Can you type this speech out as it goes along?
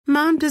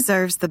Mom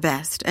deserves the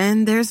best,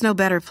 and there's no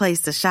better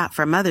place to shop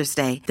for Mother's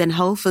Day than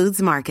Whole Foods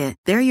Market.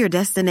 They're your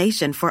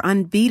destination for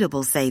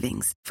unbeatable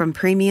savings, from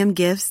premium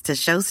gifts to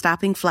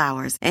show-stopping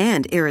flowers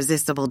and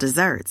irresistible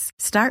desserts.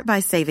 Start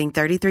by saving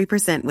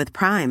 33% with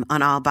Prime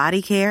on all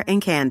body care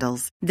and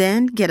candles.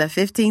 Then get a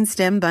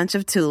 15-stem bunch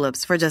of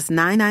tulips for just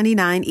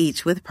 $9.99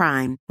 each with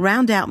Prime.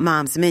 Round out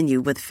Mom's menu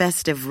with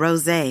festive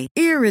rosé,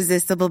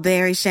 irresistible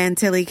berry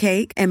chantilly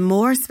cake, and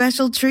more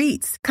special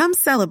treats. Come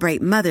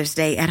celebrate Mother's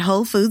Day at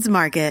Whole Foods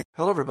Market.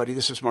 Hello, everybody.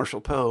 This is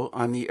Marshall Poe.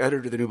 I'm the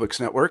editor of the New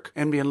Books Network.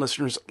 NBN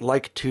listeners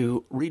like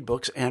to read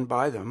books and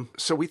buy them.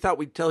 So we thought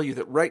we'd tell you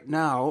that right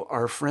now,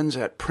 our friends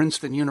at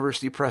Princeton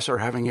University Press are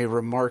having a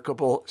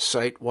remarkable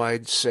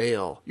site-wide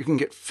sale. You can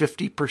get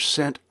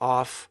 50%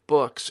 off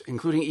books,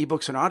 including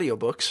ebooks and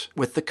audiobooks,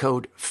 with the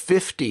code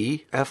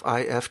 50,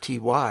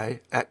 F-I-F-T-Y,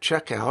 at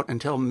checkout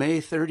until May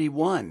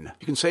 31.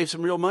 You can save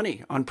some real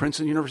money on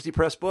Princeton University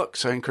Press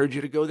books. I encourage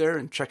you to go there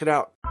and check it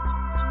out.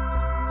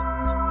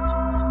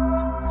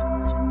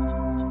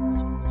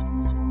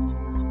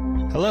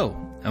 Hello,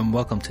 and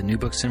welcome to New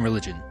Books in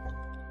Religion.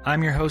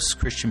 I'm your host,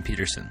 Christian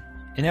Peterson.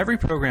 In every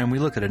program, we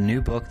look at a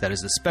new book that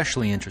is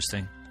especially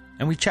interesting,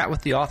 and we chat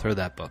with the author of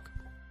that book.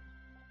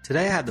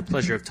 Today, I had the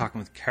pleasure of talking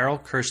with Carol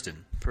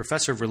Kersten,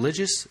 Professor of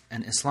Religious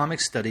and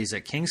Islamic Studies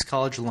at King's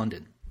College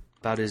London,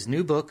 about his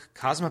new book,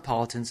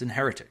 Cosmopolitans and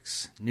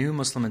Heretics, New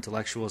Muslim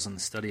Intellectuals and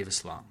the Study of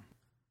Islam.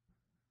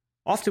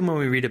 Often when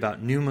we read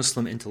about new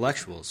Muslim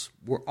intellectuals,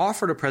 we're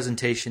offered a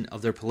presentation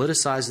of their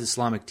politicized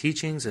Islamic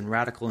teachings and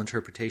radical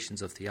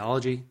interpretations of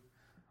theology,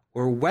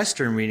 or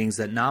Western readings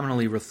that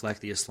nominally reflect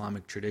the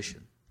Islamic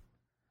tradition.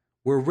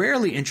 We're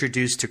rarely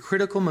introduced to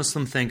critical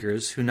Muslim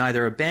thinkers who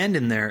neither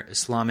abandon their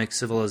Islamic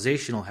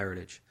civilizational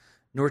heritage,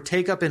 nor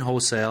take up in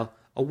wholesale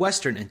a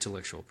Western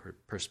intellectual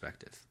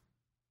perspective.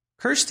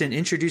 Kersten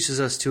introduces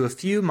us to a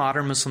few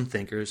modern Muslim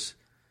thinkers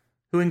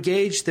who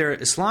engaged their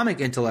Islamic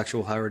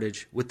intellectual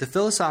heritage with the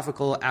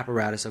philosophical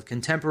apparatus of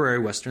contemporary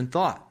Western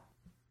thought.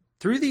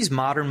 Through these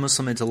modern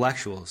Muslim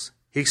intellectuals,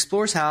 he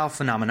explores how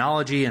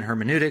phenomenology and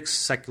hermeneutics,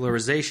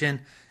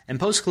 secularization, and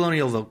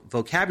post-colonial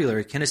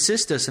vocabulary can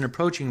assist us in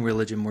approaching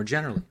religion more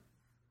generally.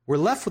 We're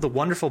left with a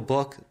wonderful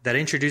book that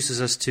introduces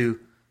us to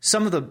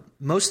some of the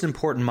most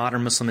important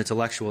modern Muslim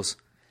intellectuals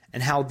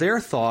and how their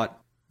thought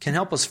can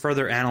help us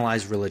further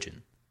analyze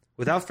religion.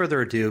 Without further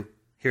ado,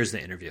 here's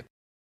the interview.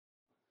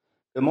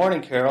 Good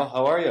morning, Carol.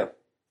 How are you?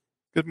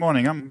 Good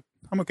morning. I'm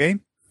okay.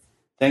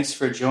 Thanks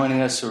for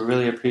joining us. We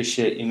really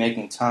appreciate you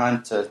making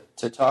time to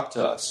talk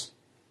to us.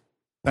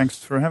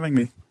 Thanks for having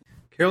me.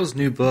 Carol's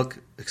new book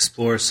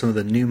explores some of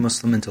the new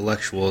Muslim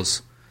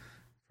intellectuals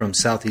from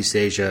Southeast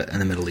Asia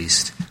and the Middle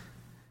East.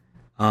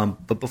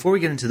 But before we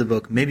get into the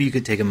book, maybe you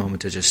could take a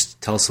moment to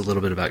just tell us a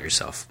little bit about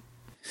yourself.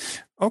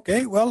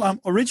 Okay, well, I'm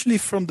originally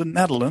from the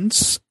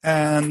Netherlands,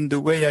 and the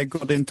way I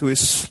got into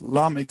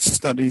Islamic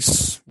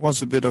studies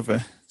was a bit of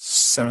a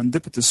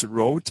serendipitous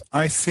road.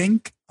 I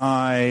think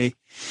I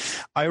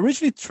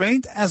originally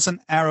trained as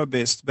an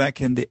Arabist back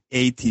in the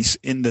 80s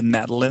in the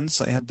Netherlands.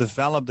 I had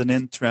developed an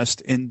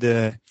interest in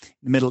the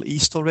Middle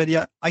East already,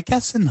 I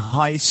guess in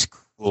high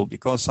school,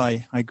 because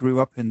I grew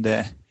up in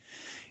the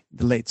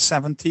late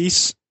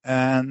 70s.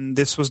 And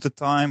this was the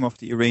time of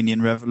the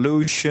Iranian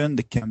Revolution,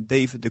 the Camp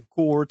David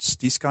Accords,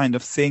 these kind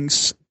of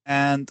things.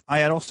 And I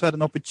had also had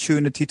an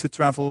opportunity to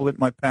travel with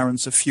my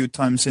parents a few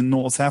times in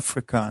North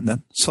Africa, and that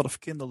sort of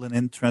kindled an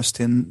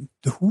interest in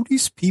who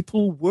these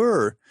people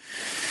were.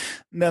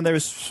 And then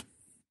there's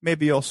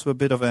maybe also a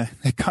bit of a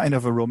kind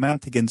of a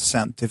romantic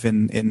incentive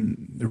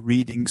in the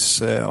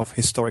readings of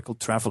historical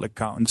travel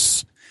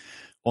accounts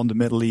on the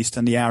Middle East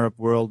and the Arab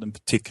world in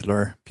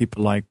particular.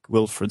 People like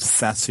Wilfred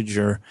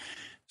Thesiger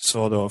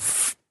sort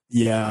of,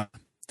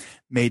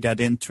 made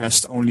that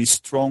interest only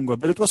stronger.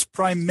 But it was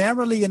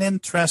primarily an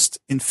interest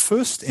in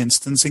first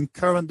instance in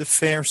current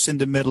affairs in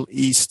the Middle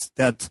East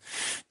that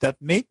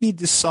made me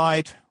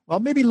decide, well,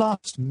 maybe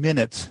last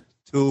minute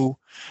to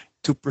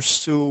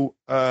pursue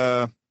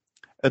a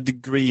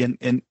degree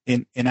in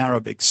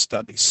Arabic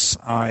studies.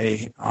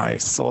 I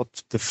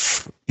thought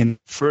in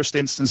first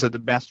instance that the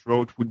best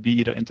road would be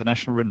either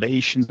international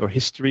relations or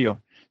history or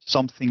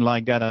something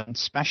like that, and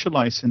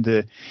specialize in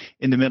the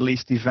Middle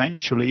East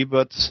eventually.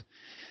 But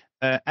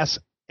as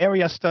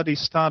area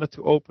studies started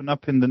to open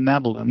up in the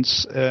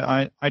Netherlands,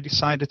 I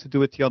decided to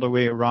do it the other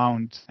way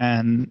around.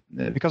 And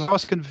because I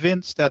was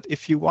convinced that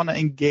if you want to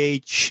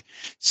engage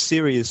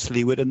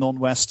seriously with a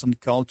non-Western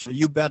culture,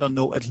 you better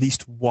know at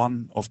least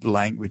one of the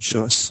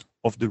languages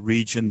of the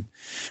region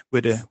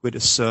with a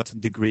certain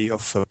degree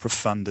of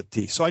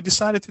profundity. So I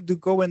decided to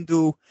go and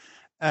do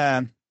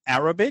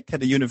Arabic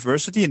at a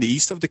university in the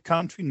east of the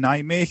country,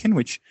 Nijmegen,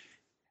 which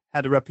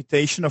had a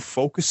reputation of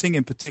focusing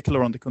in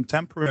particular on the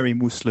contemporary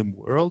Muslim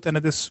world. And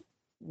it is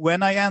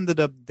when I ended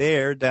up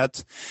there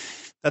that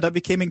I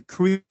became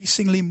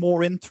increasingly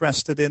more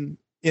interested in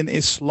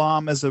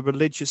Islam as a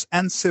religious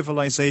and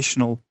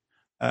civilizational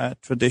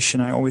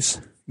tradition. I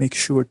always make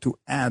sure to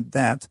add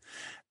that.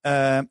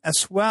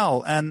 as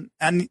well. And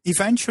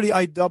eventually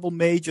I double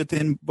majored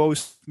in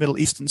both Middle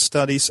Eastern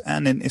studies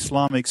and in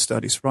Islamic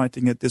studies,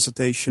 writing a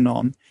dissertation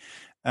on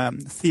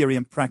theory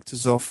and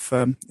practice of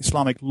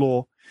Islamic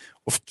law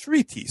of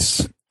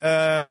treaties.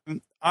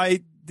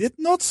 I did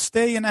not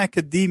stay in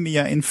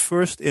academia in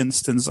first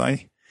instance.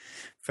 I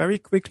very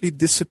quickly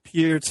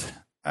disappeared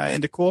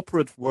in the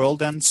corporate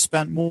world and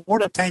spent more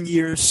than 10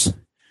 years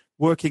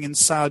working in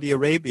Saudi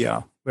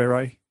Arabia, where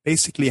I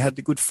basically had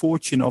the good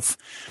fortune of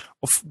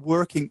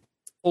working,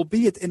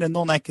 albeit in a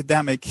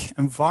non-academic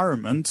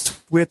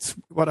environment, with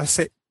what I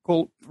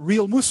call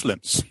real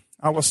Muslims.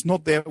 I was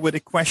not there with a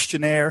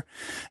questionnaire,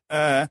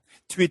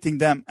 treating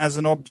them as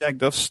an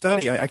object of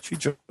study. I actually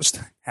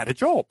just had a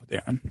job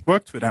there and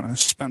worked with them. I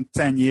spent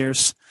 10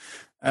 years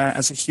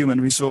as a human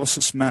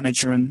resources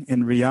manager in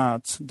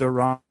Riyadh,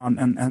 Dhahran,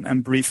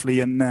 and briefly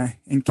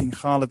in King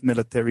Khalid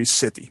military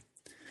city.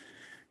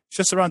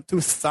 Just around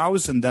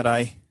 2000 that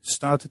I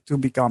started to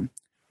become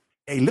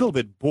a little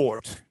bit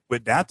bored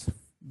with that,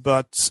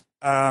 but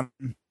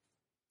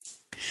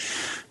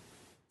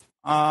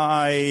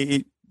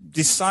I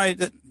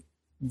decided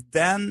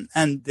then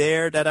and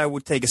there that I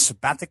would take a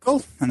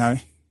sabbatical, and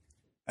I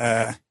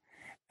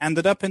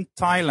ended up in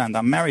Thailand.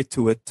 I'm married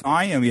to a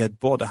Thai, and we had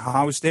bought a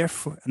house there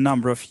for a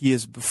number of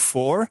years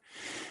before,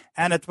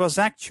 and it was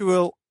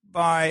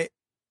by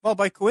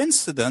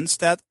coincidence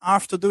that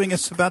after doing a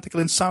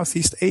sabbatical in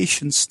Southeast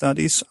Asian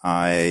studies,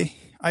 I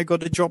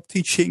got a job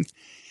teaching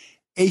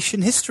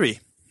Asian history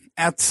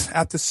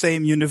at the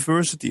same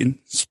university, in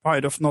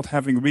spite of not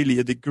having really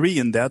a degree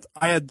in that.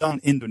 I had done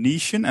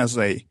Indonesian as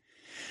a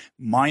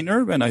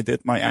minor when I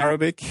did my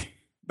Arabic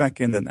back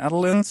in the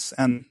Netherlands,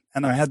 and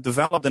I had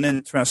developed an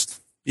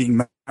interest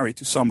being married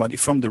to somebody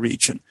from the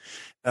region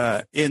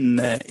in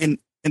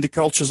the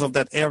cultures of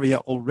that area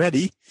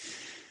already.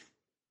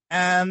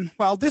 And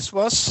well, this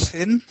was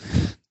in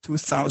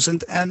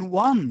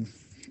 2001,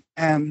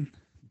 and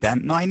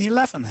then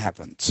 9/11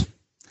 happened.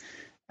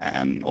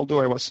 And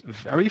although I was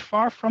very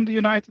far from the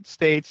United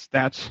States,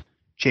 that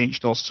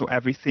changed also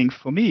everything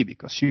for me,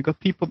 because you got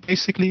people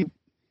basically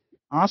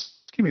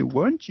asking me,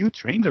 weren't you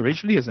trained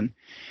originally as an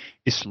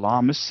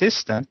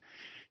Islamicist, and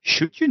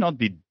should you not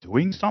be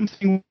doing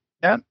something with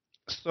that?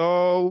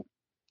 So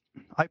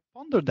I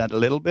pondered that a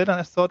little bit, and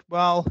I thought,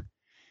 well,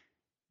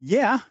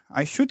 yeah,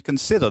 I should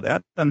consider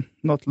that and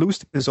not lose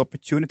this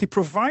opportunity,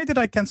 provided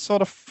I can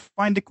sort of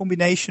find a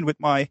combination with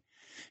my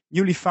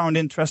newly found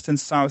interest in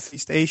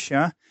Southeast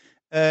Asia,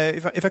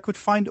 if I could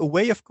find a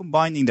way of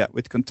combining that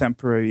with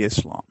contemporary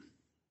Islam.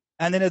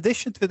 And in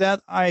addition to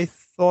that, I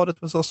thought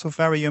it was also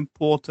very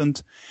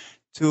important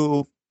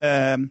to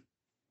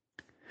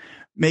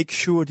make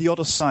sure the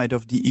other side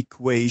of the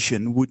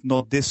equation would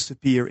not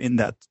disappear in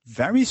that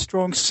very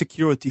strong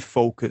security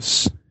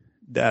focus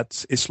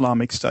that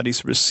Islamic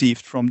studies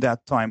received from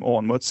that time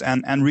onwards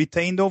and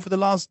retained over the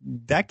last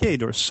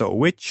decade or so,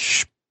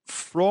 which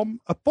from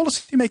a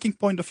policy-making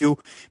point of view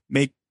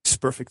makes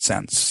perfect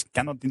sense.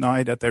 Cannot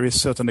deny that there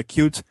is certain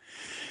acute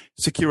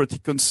security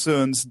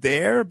concerns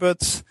there,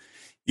 but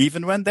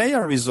even when they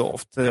are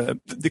resolved,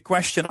 the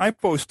question I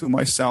pose to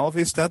myself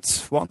is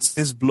that once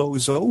this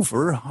blows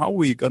over, how are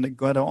we going to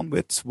get on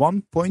with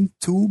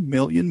 1.2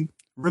 million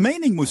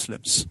remaining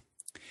Muslims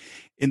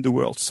in the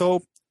world?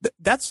 So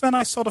that's when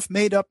I sort of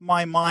made up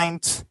my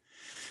mind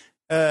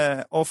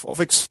of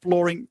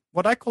exploring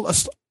what I call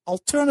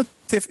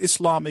alternative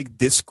Islamic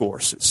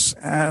discourses,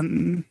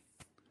 and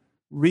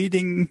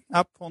reading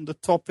up on the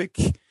topic.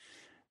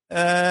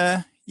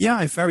 I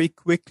very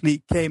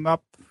quickly came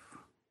up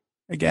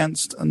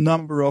against a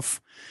number of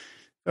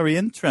very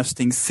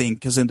interesting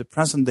thinkers in the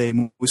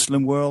present-day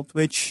Muslim world,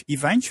 which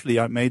eventually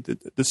I made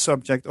the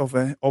subject of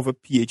a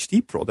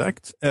PhD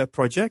project.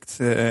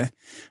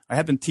 I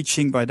had been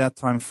teaching by that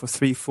time for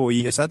 3-4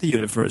 years at the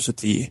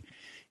university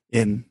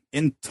in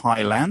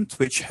Thailand,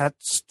 which had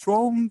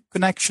strong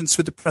connections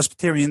with the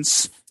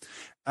Presbyterians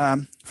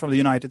from the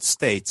United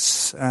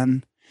States.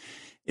 And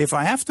if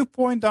I have to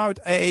point out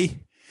a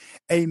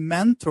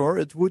mentor,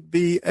 it would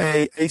be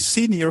a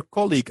senior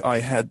colleague I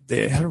had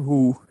there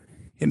who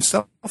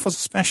himself was a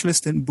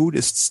specialist in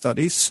Buddhist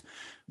studies,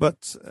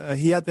 but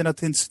he had been at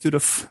the Institute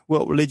of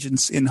World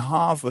Religions in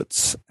Harvard,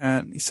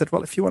 and he said,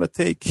 well, if you want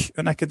to take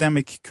an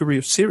academic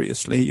career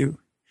seriously, you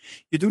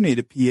do need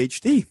a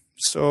PhD.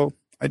 So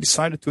I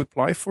decided to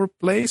apply for a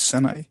place,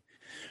 and I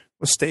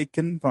was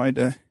taken by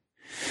the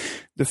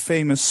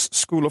famous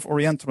School of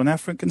Oriental and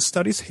African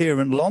Studies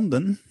here in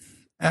London,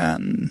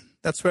 and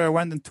that's where I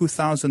went in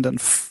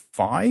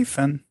 2005.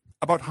 And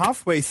about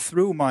halfway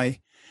through my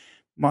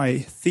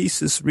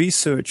thesis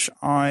research,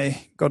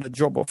 I got a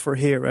job offer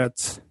here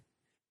at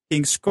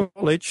King's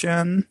College,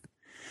 and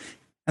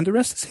the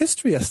rest is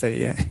history, as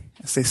they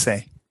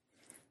say.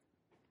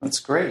 That's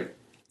great.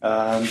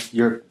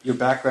 Your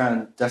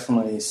background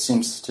definitely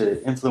seems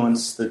to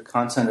influence the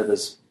content of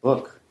this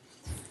book.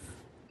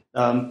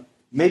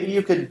 Maybe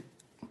you could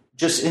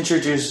just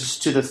introduce us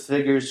to the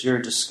figures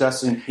you're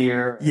discussing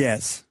here.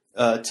 Yes.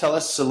 Tell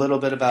us a little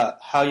bit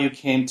about how you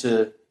came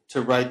to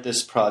write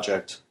this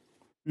project.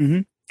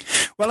 Mm-hmm.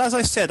 Well, as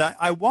I said,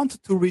 I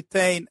wanted to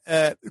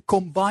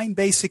combine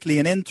basically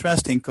an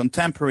interest in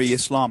contemporary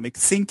Islamic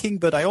thinking,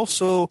 but I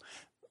also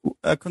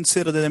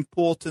considered it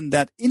important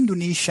that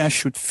Indonesia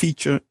should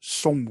feature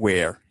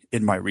somewhere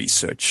in my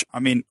research. I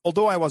mean,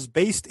 although I was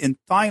based in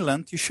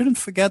Thailand, you shouldn't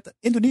forget that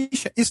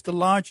Indonesia is the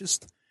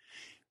largest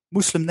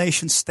Muslim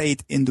nation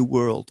state in the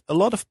world. A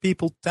lot of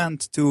people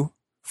tend to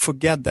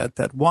forget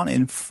that 1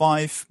 in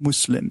 5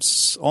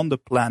 Muslims on the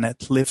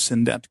planet lives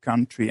in that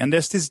country. And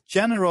there's this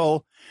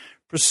general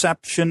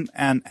perception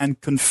and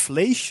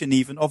conflation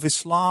even of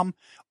Islam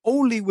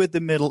only with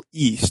the Middle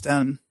East.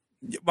 And,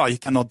 well, you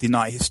cannot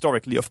deny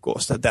historically, of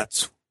course, that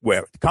that's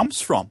where it comes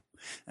from.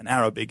 And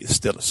Arabic is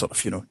still a sort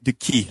of, the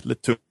key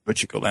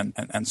liturgical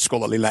and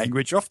scholarly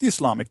language of the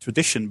Islamic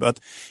tradition. But,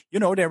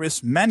 there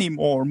is many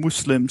more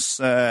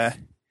Muslims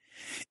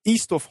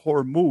east of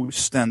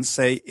Hormuz than,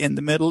 say, in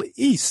the Middle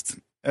East.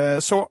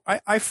 So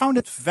I found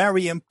it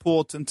very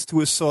important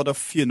to a sort of,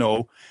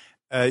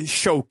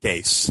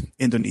 showcase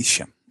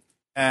Indonesia.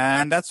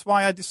 And that's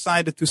why I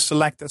decided to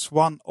select as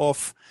one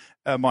of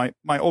my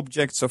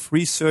objects of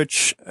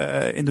research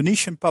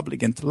Indonesian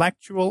public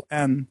intellectual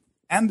and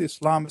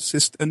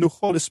Islamicist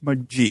Nurcholish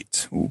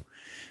Madjid, who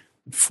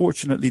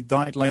unfortunately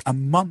died like a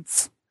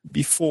month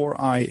before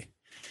I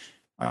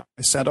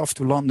set off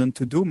to London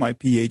to do my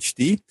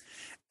PhD.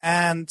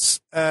 And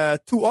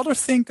 2 other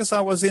thinkers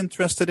I was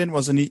interested in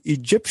was an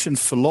Egyptian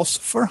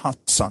philosopher,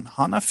 Hassan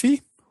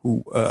Hanafi,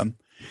 who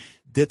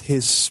did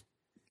his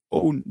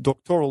own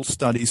doctoral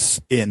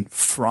studies in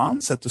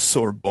France at the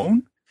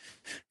Sorbonne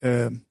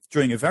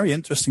during a very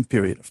interesting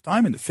period of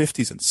time in the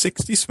 50s and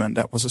 60s, when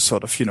that was a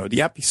sort of, the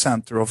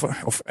epicenter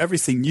of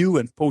everything new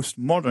and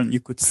postmodern you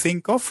could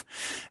think of.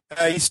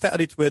 He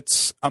studied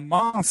with,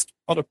 amongst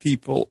other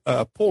people,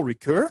 Paul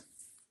Ricoeur,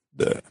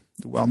 the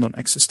well-known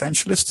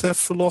existentialist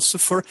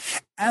philosopher,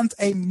 and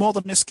a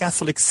modernist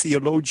Catholic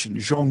theologian,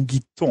 Jean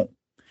Guiton.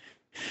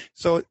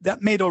 So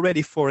that made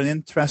already for an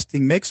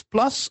interesting mix.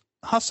 Plus,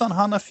 Hassan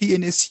Hanafi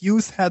in his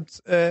youth had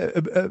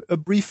a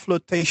brief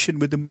flirtation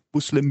with the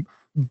Muslim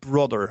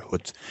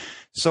Brotherhood.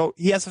 So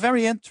he has a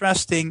very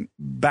interesting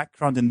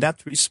background in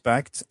that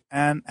respect,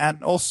 and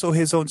also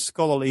his own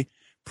scholarly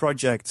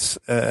projects,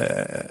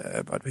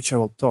 about which I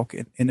will talk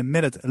in a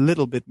minute a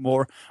little bit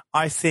more,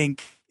 I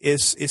think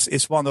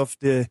is one of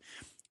the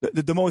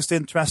most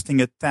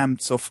interesting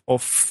attempts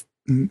of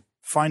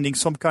finding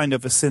some kind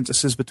of a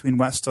synthesis between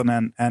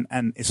Western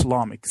and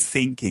Islamic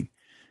thinking.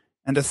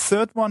 And the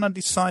third one I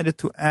decided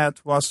to add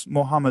was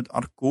Mohammed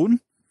Arkoun,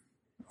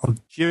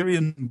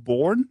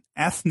 Algerian-born,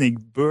 ethnic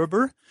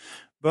Berber,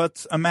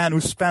 but a man who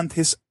spent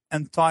his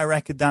entire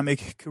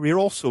academic career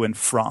also in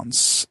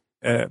France,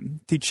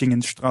 teaching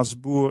in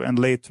Strasbourg and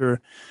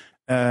later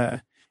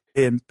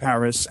in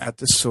Paris at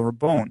the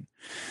Sorbonne.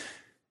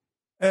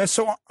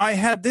 So I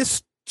had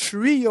this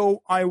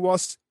trio I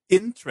was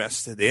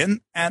interested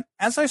in, and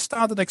as I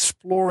started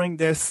exploring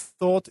their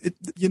thought,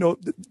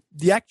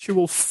 the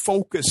actual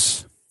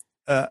focus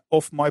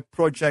of my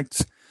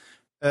project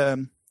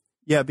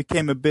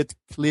became a bit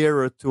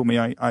clearer to me.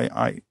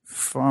 I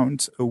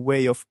found a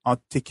way of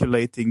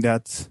articulating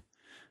that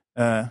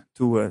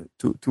to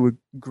a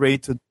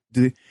greater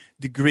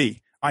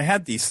degree. I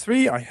had these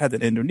 3. I had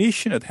an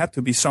Indonesian. It had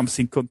to be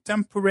something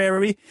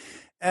contemporary.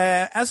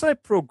 As I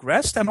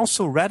progressed and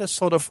also read a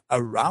sort of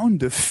around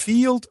the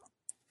field,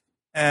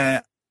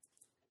 I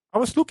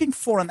was looking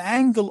for an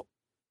angle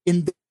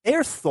in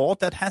their thought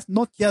that has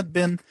not yet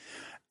been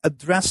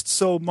addressed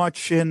so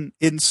much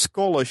in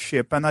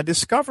scholarship. And I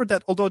discovered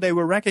that although they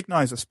were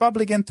recognized as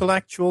public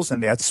intellectuals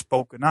and they had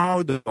spoken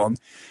out on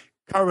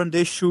current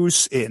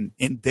issues in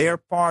their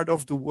part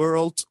of the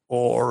world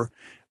or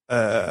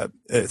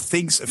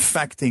things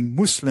affecting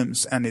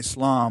Muslims and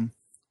Islam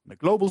on a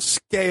global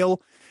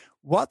scale,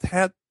 what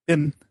had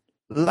been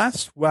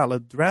less well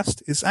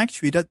addressed is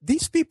actually that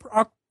these people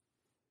are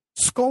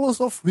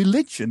scholars of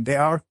religion. They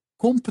are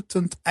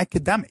competent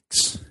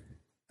academics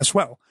as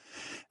well.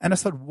 And I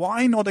thought,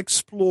 why not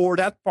explore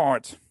that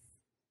part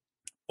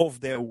of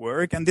their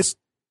work? And this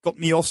got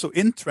me also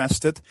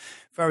interested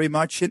very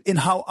much in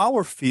how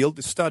our field,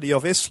 the study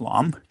of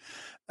Islam,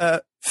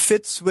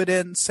 fits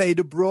within, say,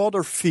 the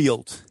broader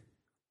field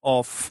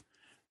of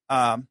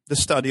the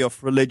study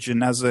of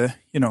religion as a,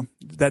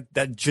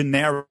 that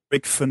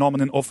generic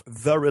phenomenon of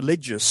the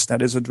religious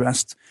that is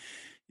addressed,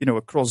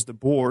 across the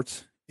board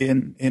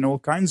in all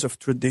kinds of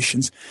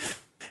traditions.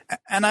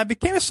 And I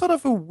became sort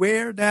of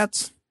aware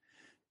that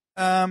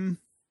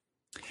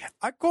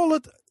I call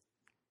it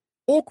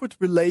awkward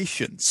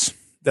relations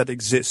that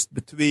exist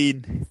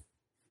between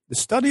the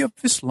study of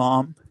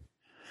Islam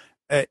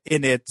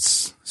in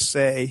its,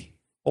 say,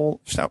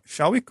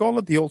 shall we call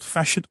it the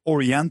old-fashioned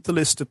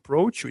Orientalist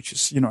approach, which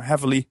is,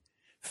 heavily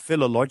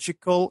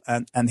philological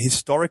and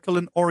historical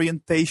in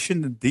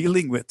orientation,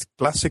 dealing with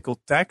classical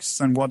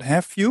texts and what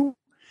have you.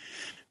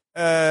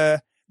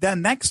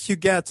 Then next you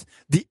get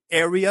the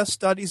area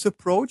studies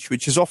approach,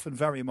 which is often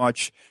very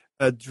much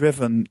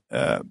driven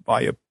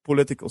by a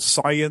political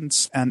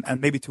science and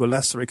maybe to a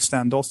lesser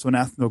extent also an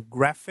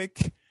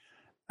ethnographic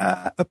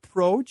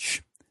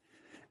approach.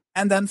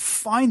 And then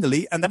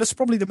finally, and that is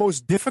probably the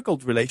most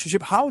difficult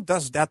relationship, how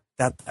does that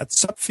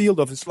subfield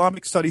of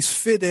Islamic studies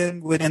fit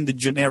in within the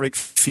generic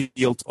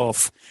field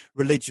of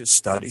religious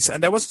studies?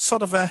 And there was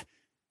sort of a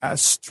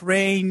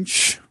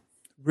strange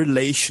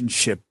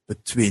relationship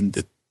between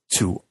the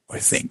two, I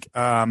think.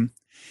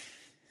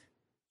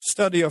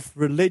 Study of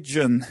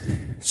religion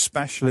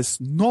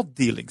specialists not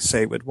dealing,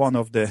 say, with one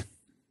of the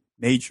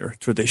major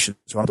traditions,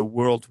 one of the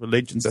world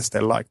religions, as they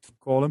like to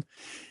call them,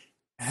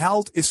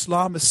 held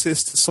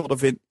Islamicists sort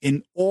of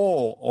in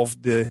awe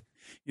of the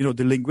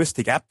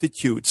linguistic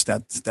aptitudes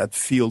that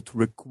field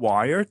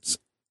required.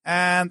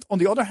 And on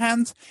the other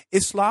hand,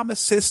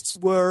 Islamicists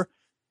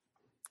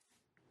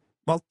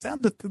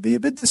tended to be a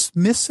bit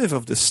dismissive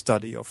of the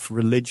study of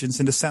religions,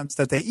 in the sense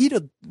that they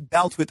either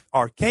dealt with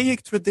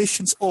archaic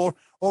traditions or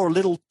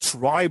little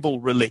tribal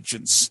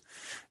religions,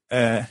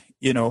 not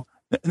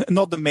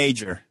the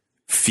major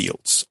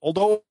fields.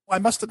 Although I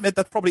must admit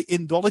that probably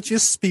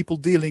Indologists, people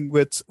dealing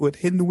with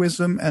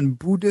Hinduism and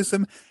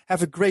Buddhism,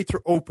 have a greater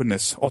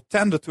openness, or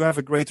tended to have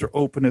a greater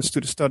openness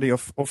to the study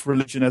of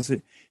religion as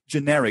a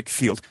generic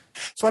field.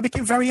 So I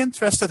became very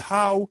interested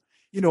how,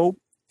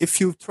 if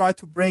you try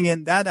to bring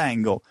in that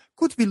angle,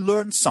 could we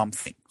learn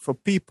something for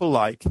people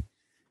like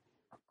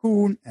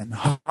Kuhn and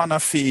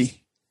Hanafi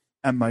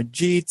and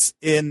Majid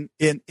in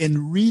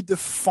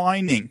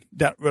redefining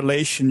that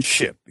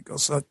relationship?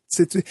 Because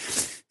it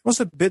was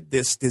a bit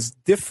this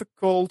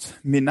difficult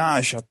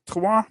ménage à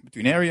trois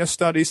between area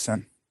studies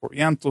and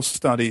Oriental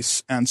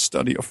studies and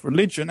study of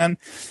religion. And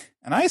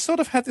I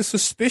sort of had the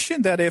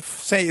suspicion that if,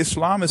 say,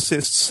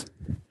 Islamicists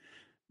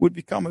would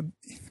become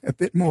a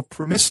bit more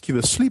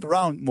promiscuous, sleep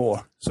around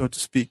more, so to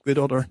speak, with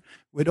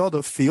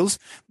other fields,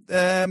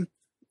 that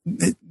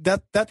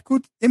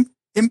could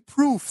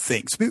improve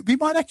things. We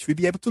might actually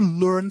be able to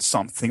learn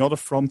something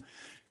from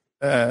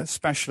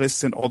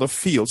specialists in other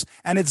fields.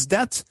 And it's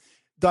that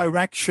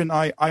direction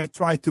I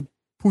try to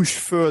push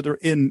further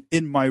in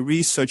my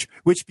research,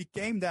 which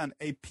became then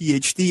a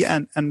PhD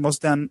and was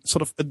then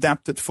sort of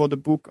adapted for the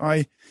book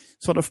I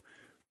sort of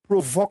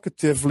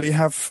provocatively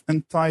have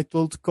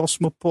entitled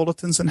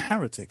Cosmopolitans and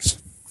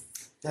Heretics.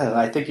 Yeah,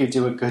 I think you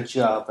do a good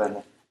job,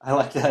 and I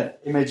like that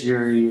image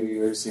you're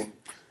using.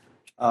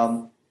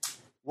 One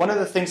of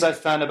the things I've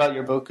found about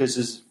your book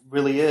is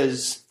really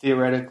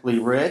theoretically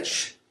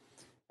rich,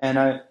 and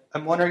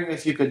I'm wondering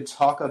if you could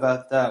talk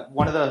about that.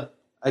 One of the,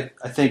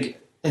 I think,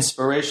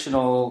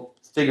 inspirational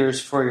figures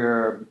for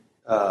your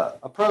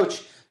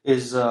approach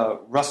is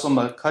Russell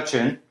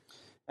McCutcheon.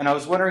 And I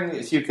was wondering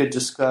if you could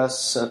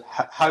discuss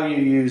how you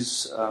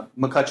use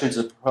McCutcheon's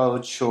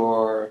approach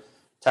or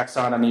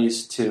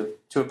taxonomies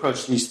to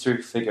approach these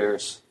three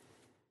figures.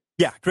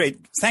 Yeah, great.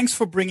 Thanks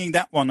for bringing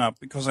that one up,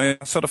 because I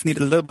sort of need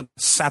a little bit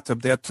of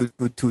setup there to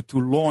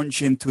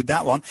launch into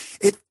that one.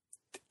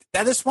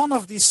 That is one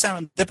of these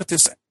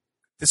serendipitous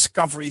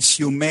discoveries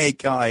you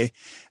make. I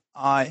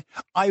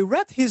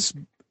read his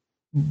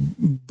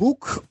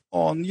book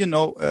on,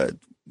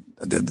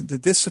 the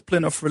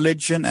discipline of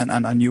religion, and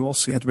I knew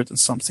also he had written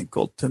something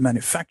called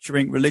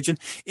Manufacturing Religion,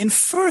 in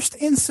first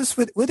instance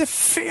with a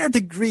fair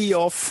degree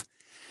of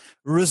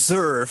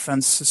reserve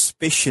and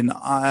suspicion.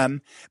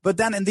 But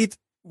then indeed,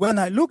 when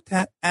I looked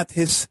at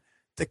his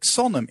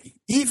taxonomy,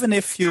 even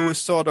if you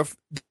sort of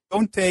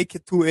don't take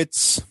it to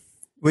its,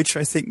 which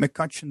I think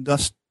McCutcheon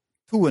does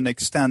to an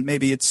extent,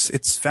 maybe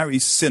it's very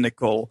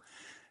cynical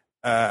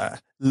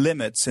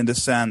limits, in the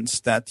sense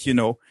that,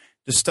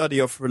 the study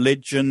of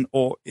religion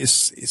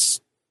is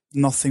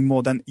nothing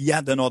more than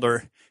yet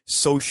another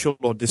social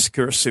or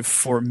discursive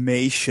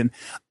formation.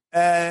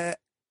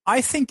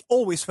 I think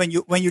always when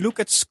you look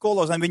at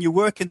scholars and when you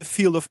work in the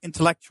field of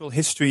intellectual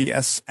history,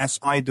 as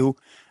I do,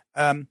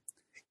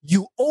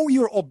 you owe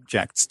your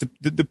objects,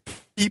 the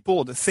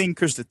people, the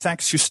thinkers, the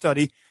texts you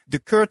study, the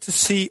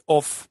courtesy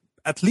of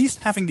at least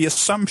having the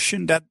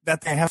assumption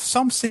that they have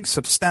something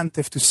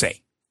substantive to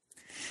say.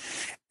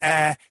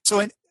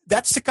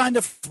 That's the kind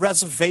of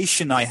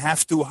reservation I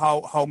have to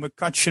how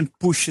McCutcheon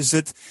pushes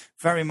it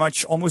very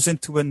much almost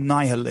into a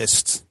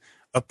nihilist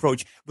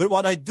approach. But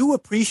what I do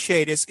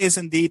appreciate is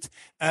indeed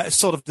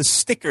sort of the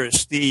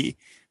stickers, the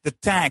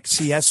tags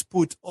he has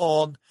put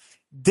on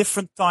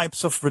different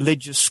types of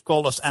religious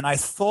scholars. And I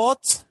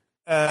thought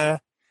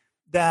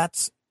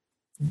that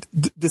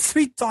the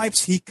three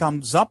types he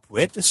comes up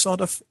with is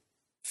sort of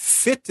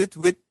fitted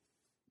with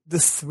the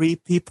three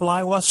people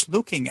I was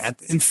looking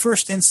at. In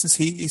first instance,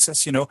 he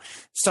says,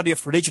 study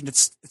of religion, it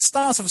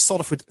starts off sort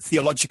of with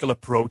theological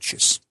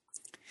approaches,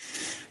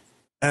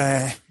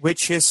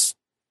 which is,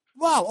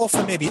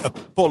 often maybe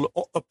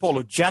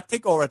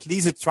apologetic, or at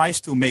least it tries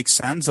to make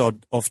sense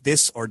of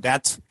this or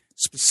that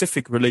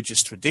specific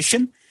religious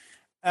tradition.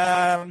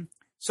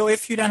 So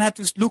if you then had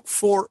to look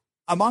for,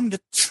 among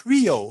the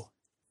trio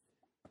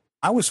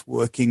I was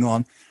working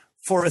on,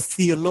 for a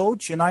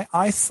theologian,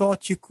 I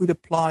thought you could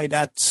apply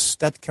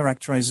that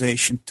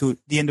characterization to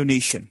the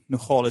Indonesian,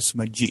 Nurcholish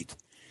Madjid.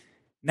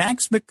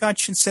 Next,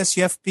 McCutcheon says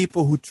you have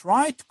people who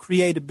try to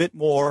create a bit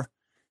more,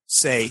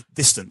 say,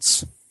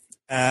 distance.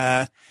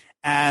 And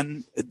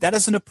that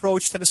is an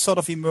approach that has sort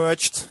of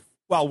emerged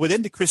well,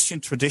 within the Christian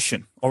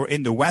tradition, or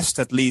in the West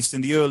at least,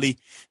 in the early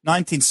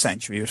 19th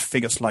century, with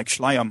figures like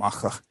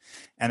Schleiermacher,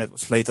 and it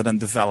was later then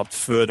developed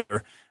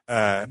further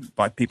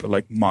by people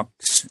like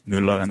Max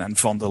Müller and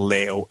van der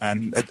Leeuw,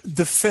 and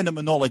the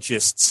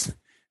phenomenologists,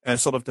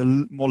 sort of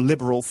the more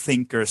liberal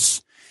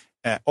thinkers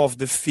of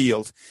the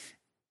field.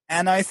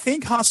 And I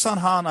think Hassan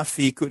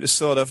Hanafi could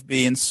sort of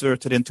be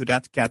inserted into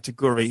that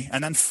category.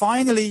 And then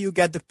finally, you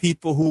get the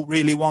people who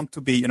really want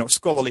to be,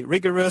 scholarly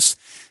rigorous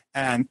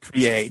and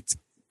create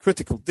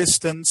critical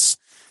distance.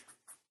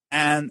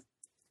 And,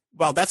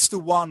 well, that's the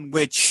one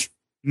which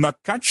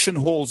McCutcheon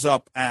holds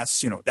up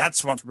as,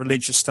 that's what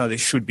religious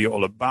studies should be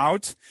all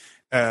about.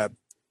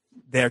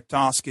 Their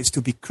task is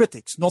to be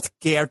critics, not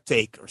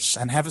caretakers,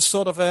 and have a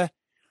sort of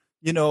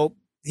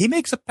he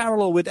makes a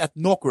parallel with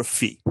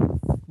ethnography,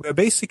 where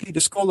basically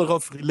the scholar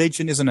of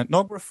religion is an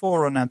ethnographer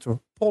or an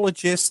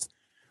anthropologist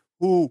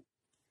who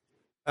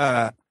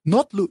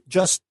not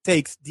just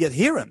takes the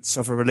adherents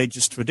of a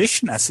religious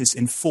tradition as his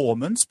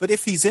informants, but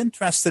if he's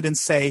interested in,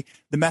 say,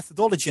 the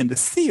methodology and the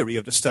theory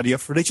of the study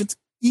of religions,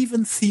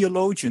 even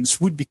theologians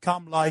would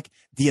become like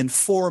the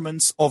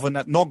informants of an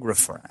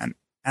ethnographer.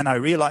 And I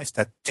realize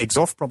that takes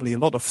off probably a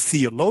lot of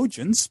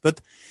theologians,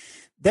 but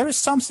there is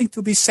something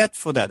to be said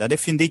for that. That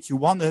if indeed you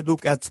want to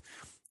look at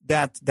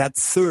that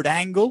third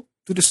angle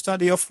to the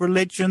study of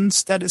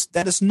religions, that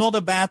is not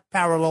a bad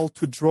parallel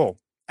to draw.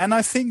 And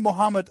I think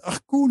Mohammed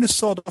Arkoun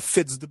sort of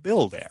fits the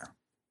bill there.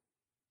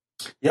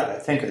 Yeah, I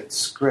think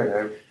it's great.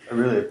 I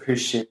really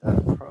appreciate that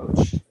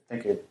approach. I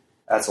think it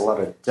adds a lot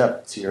of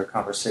depth to your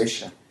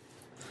conversation.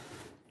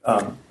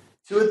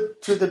 Two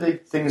of the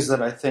big things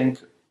that I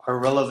think are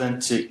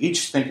relevant to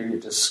each thinker you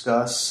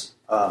discuss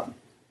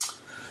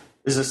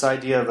is this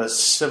idea of a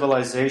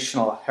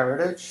civilizational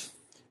heritage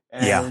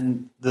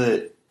and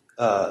the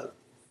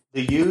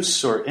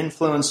use or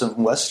influence of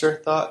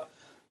Western thought.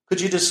 Could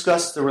you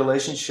discuss the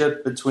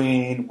relationship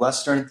between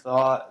Western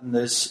thought and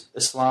this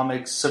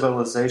Islamic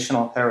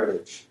civilizational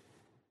heritage?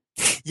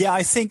 Yeah,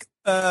 I think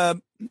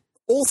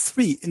all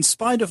three, in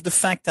spite of the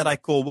fact that I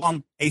call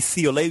one a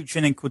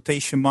theologian in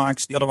quotation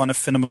marks, the other one a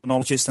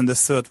phenomenologist, and the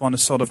third one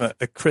is sort of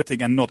a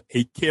critic and not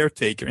a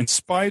caretaker, in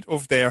spite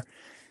of their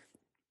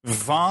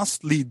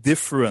vastly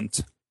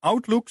different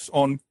outlooks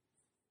on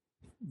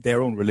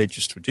their own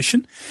religious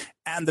tradition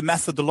and the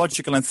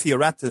methodological and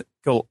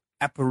theoretical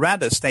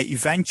apparatus they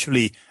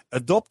eventually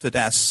adopted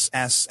as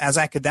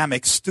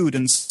academic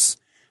students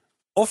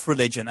of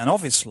religion and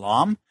of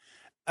Islam,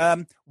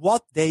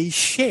 what they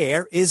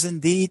share is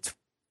indeed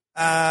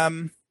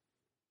they're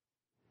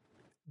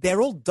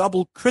all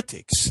double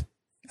critics,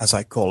 as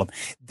I call them.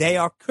 They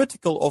are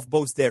critical of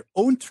both their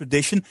own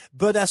tradition,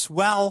 but as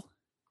well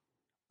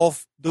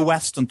of the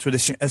Western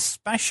tradition,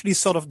 especially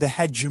sort of the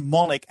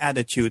hegemonic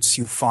attitudes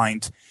you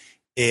find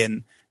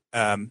in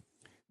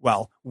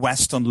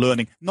Western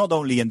learning, not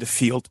only in the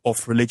field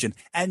of religion.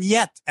 And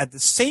yet, at the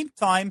same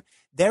time,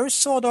 there is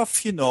sort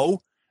of,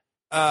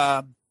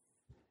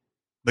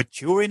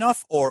 mature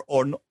enough or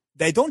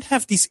they don't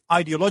have these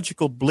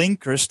ideological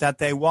blinkers that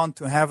they want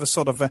to have a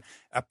sort of a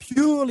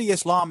purely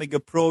Islamic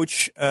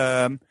approach,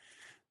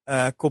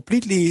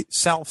 completely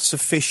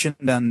self-sufficient,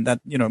 and that,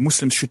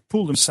 Muslims should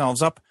pull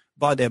themselves up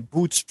by their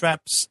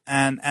bootstraps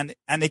and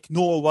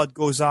ignore what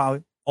goes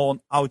on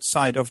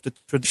outside of the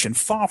tradition.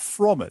 Far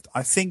from it.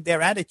 I think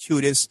their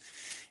attitude is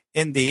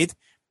indeed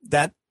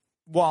that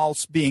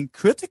whilst being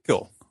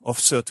critical of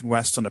certain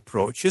Western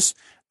approaches,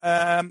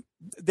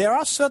 there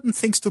are certain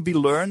things to be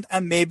learned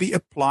and maybe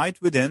applied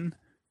within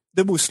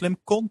the Muslim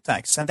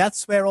context. And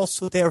that's where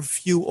also their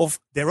view of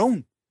their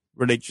own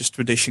religious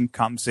tradition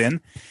comes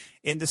in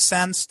the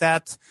sense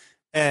that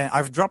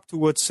I've dropped the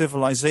word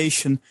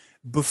civilization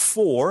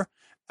before.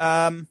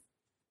 Their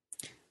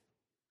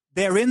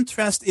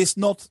interest is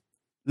not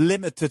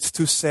limited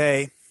to,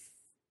 say,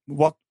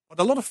 what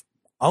a lot of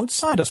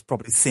outsiders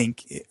probably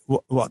think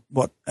what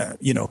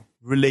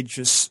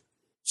religious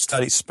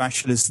studies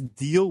specialists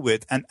deal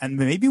with, and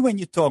maybe when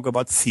you talk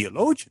about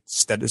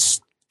theologians, that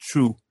is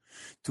true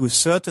to a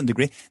certain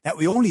degree, that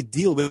we only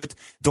deal with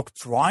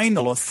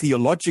doctrinal or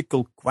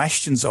theological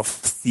questions of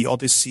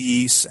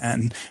theodicies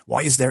and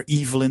why is there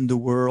evil in the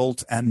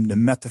world and the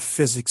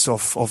metaphysics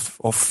of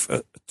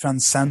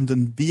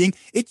transcendent being.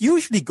 It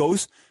usually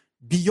goes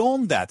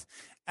beyond that.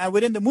 And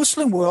within the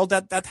Muslim world,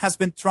 that has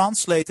been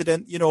translated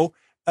and,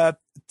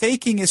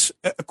 taking is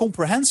a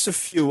comprehensive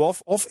view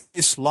of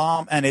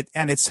Islam and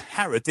its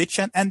heritage.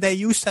 And they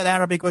use that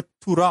Arabic word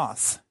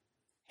turath,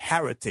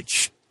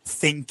 heritage,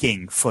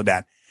 thinking for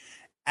that.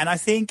 And I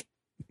think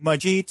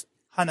Majid,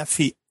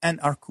 Hanafi, and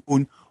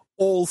Arkoun,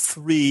 all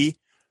three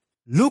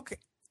look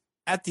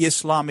at the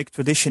Islamic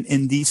tradition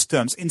in these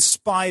terms, in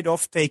spite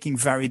of taking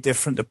very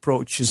different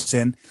approaches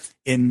in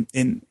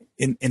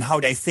how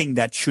they think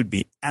that should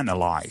be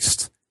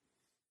analyzed.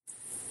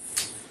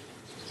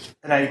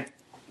 And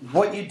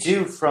what you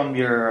do from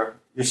your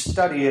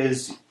study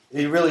is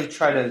you really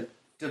try to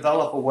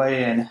develop a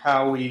way in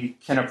how we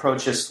can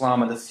approach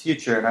Islam in the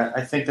future, and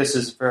I think this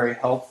is very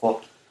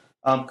helpful.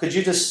 Could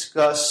you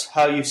discuss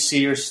how you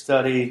see your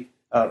study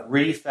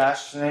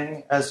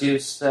refashioning, as you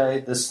say,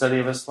 the study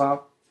of Islam?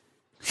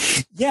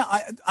 Yeah,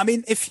 I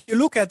mean, if you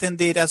look at,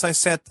 indeed, as I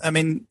said, I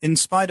mean, in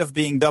spite of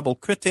being double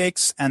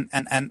critics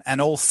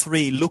and all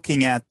three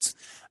looking at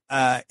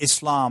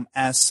Islam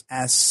as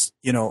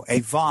a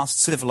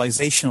vast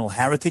civilizational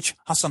heritage,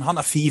 Hassan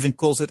Hanafi even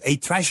calls it a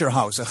treasure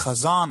house, a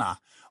khazana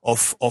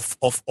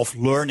of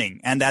learning,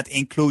 and that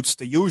includes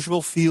the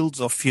usual fields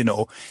of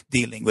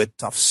dealing with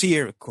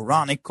tafsir,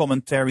 Quranic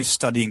commentary,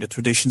 studying the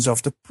traditions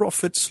of the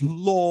prophets,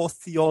 law,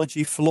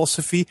 theology,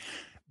 philosophy,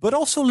 but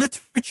also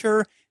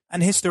literature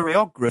and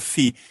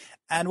historiography.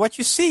 And what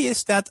you see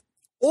is that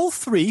all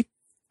three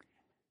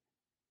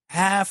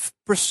have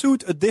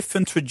pursued a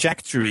different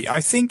trajectory. I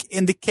think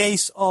in the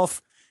case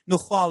of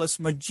Nurcholish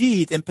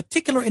Madjid, in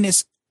particular in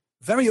his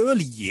very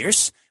early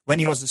years, when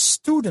he was a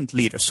student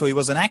leader, so he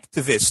was an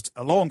activist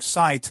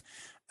alongside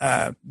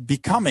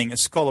becoming a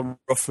scholar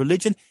of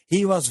religion,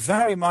 he was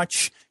very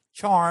much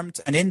charmed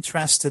and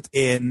interested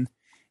in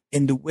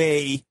the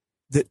way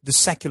the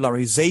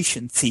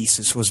secularization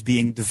thesis was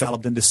being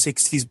developed in the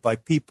 60s by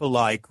people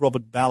like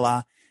Robert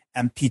Bellah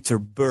and Peter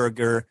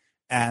Berger,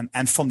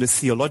 and from the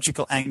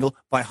theological angle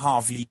by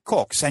Harvey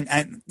Cox.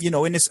 And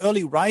in his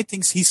early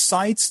writings, he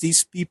cites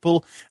these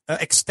people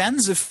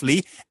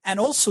extensively and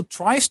also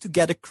tries to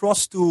get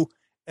across to,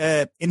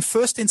 in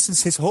first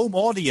instance, his home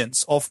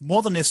audience of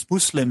modernist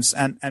Muslims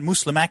and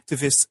Muslim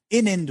activists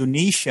in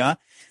Indonesia,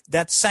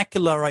 that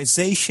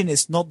secularization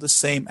is not the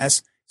same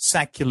as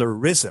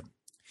secularism.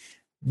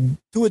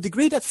 To a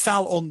degree that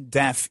fell on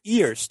deaf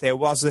ears. There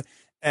was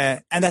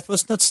and that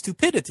was not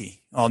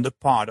stupidity on the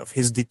part of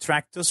his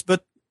detractors,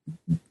 but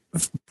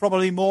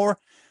probably more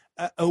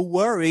a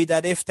worry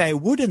that if they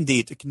would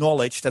indeed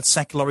acknowledge that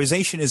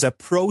secularization is a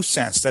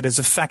process that is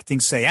affecting,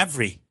 say,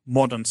 every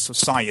modern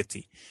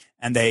society,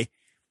 and they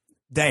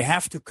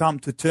have to come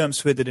to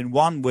terms with it in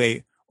one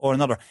way or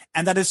another,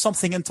 and that is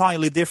something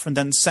entirely different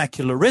than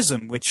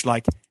secularism, which,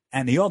 like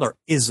any other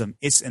ism,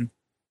 is an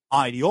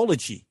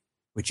ideology,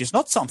 which is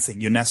not something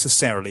you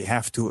necessarily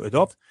have to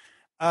adopt.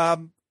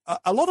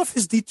 A lot of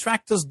his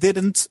detractors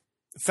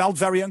felt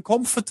very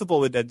uncomfortable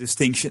with that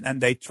distinction,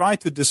 and they tried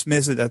to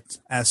dismiss it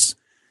as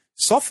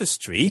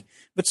sophistry.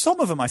 But some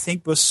of them, I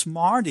think, were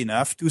smart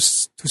enough to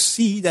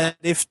see that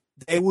if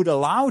they would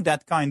allow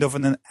that kind of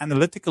an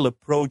analytical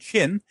approach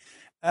in,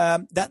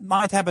 that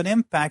might have an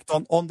impact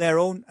on their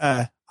own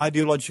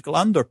ideological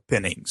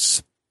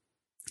underpinnings.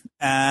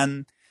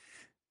 And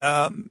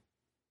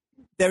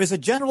there is a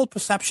general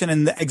perception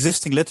in the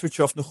existing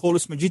literature of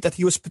Nurcholish Madjid that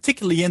he was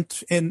particularly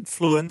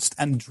influenced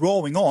and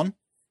drawing on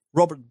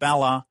Robert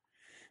Bellah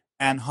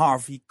and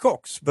Harvey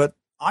Cox. But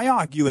I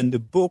argue in the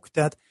book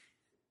that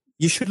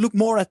you should look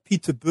more at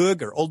Peter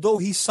Berger, although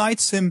he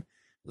cites him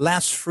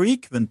less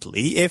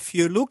frequently. If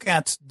you look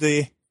at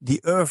the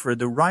oeuvre,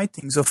 the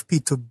writings of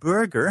Peter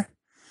Berger,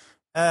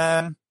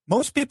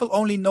 most people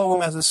only know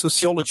him as a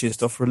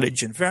sociologist of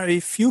religion. Very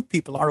few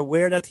people are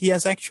aware that he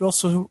has actually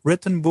also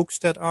written books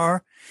that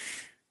are,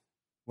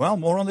 well,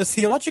 more on the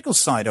theological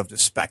side of the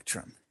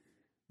spectrum.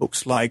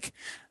 Books like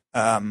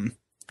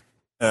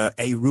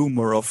A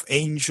Rumor of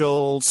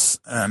Angels,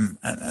 and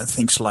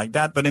things like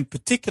that. But in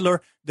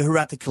particular, The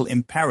Heretical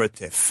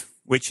Imperative,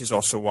 which is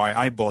also why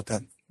I brought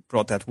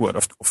that word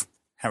of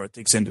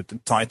heretics into the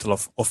title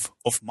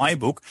of my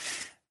book.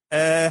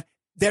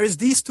 There is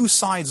these two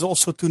sides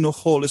also to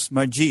Nurcholish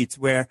Madjid,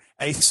 where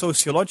a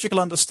sociological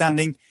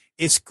understanding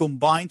is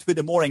combined with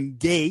a more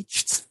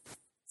engaged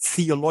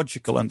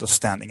theological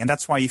understanding. And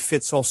that's why he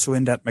fits also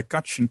in that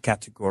McCutcheon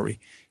category,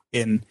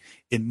 in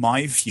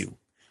my view.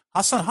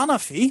 Hassan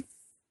Hanafi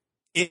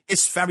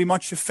is very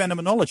much a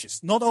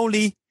phenomenologist. Not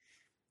only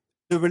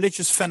the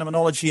religious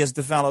phenomenology as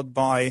developed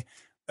by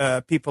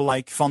people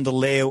like Van der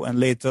Leeuw and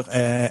later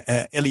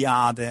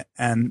Eliade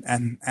and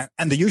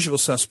the usual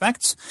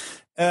suspects,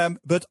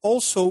 but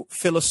also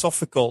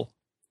philosophical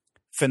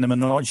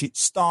phenomenology,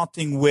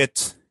 starting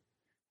with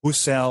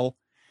Husserl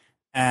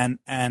and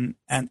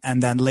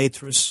then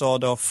later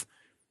sort of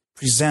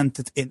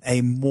presented in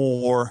a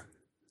more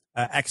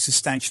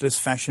existentialist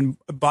fashion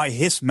by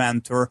his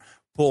mentor,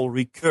 Paul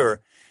Ricoeur.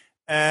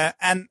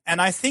 And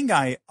I think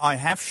I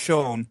have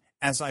shown,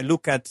 as I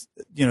look at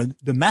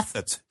the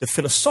method, the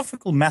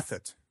philosophical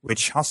method,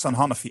 which Hassan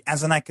Hanafi,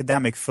 as an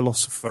academic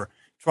philosopher,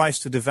 tries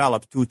to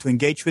develop to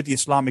engage with the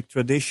Islamic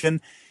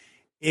tradition,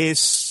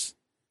 is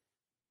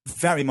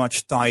very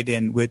much tied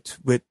in with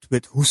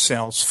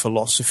Husserl's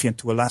philosophy, and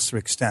to a lesser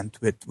extent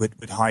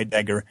with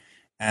Heidegger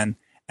and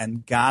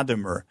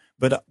Gadamer.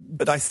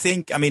 But I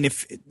think, I mean,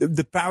 if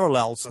the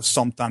parallels are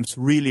sometimes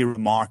really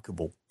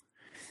remarkable.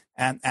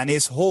 And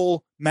his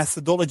whole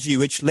methodology,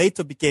 which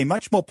later became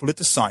much more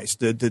politicized,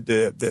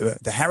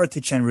 the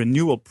Heritage and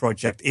Renewal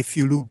Project, if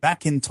you look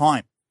back in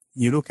time,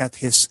 you look at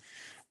his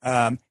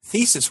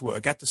thesis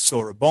work at the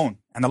Sorbonne,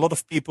 and a lot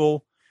of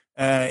people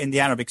in the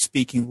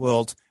Arabic-speaking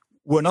world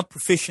were not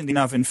proficient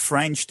enough in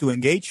French to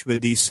engage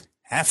with these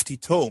hefty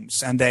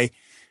tomes, and they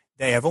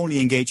have only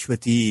engaged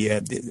with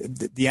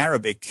the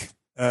Arabic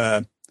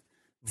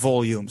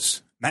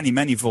volumes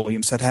many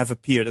volumes that have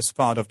appeared as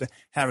part of the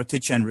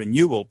Heritage and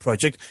Renewal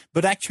project.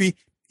 But actually,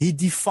 he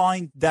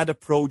defined that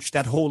approach,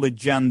 that whole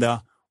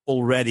agenda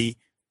already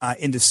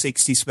in the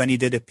 60s when he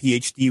did a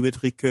PhD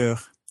with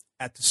Ricoeur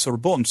at the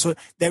Sorbonne. So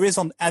there is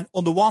on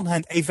the one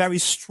hand a very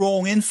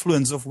strong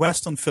influence of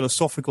Western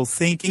philosophical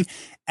thinking,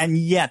 and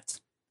yet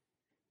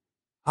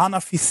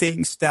Hanafi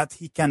thinks that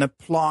he can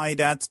apply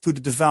that to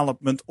the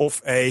development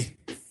of a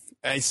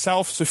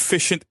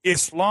self-sufficient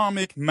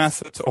Islamic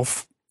method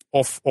of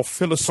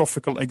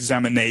philosophical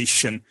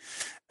examination.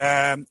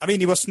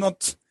 He was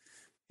not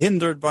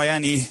hindered by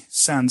any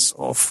sense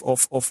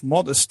of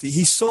modesty.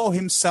 He saw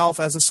himself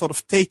as a sort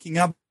of taking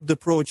up the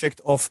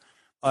project of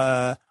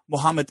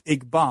Muhammad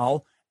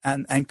Iqbal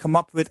and come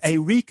up with a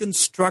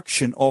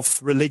reconstruction of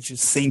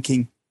religious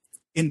thinking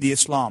in the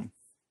Islamic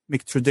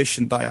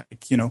tradition.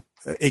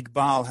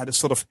 Iqbal had a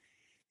sort of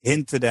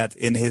hinted at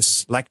in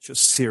his lecture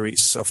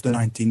series of the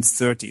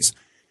 1930s.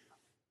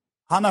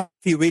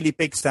 Hanafi really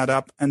picks that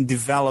up and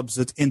develops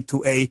it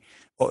into a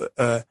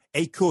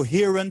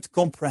coherent,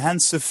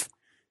 comprehensive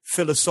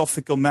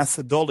philosophical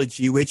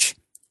methodology, which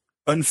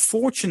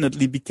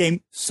unfortunately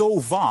became so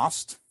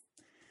vast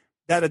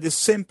that it is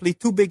simply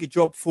too big a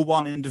job for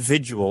one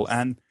individual.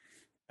 And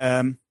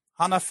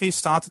Hanafi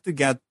started to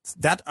get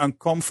that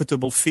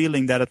uncomfortable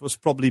feeling that it was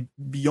probably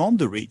beyond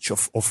the reach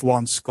of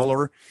one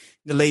scholar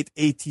in the late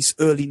 80s,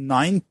 early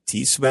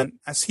 90s, when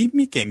as he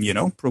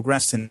became,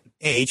 progressed in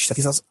age, that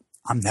he says,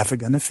 I'm never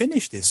going to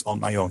finish this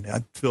on my own.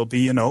 It will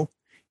be,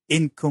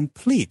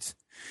 incomplete.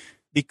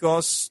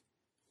 Because,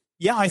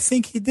 I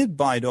think he did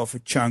bite off a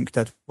chunk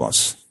that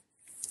was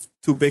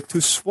too big to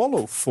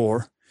swallow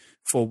for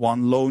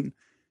one lone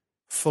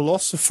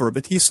philosopher,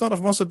 but he sort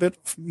of was a bit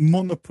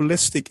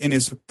monopolistic in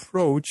his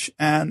approach,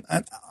 and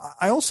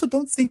I also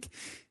don't think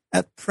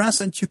at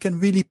present you can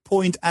really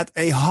point at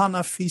a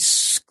Hanafi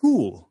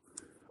school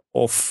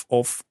of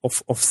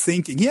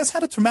thinking. He has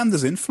had a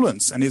tremendous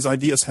influence, and his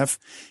ideas have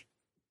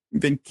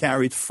been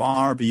carried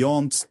far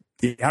beyond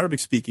the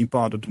Arabic-speaking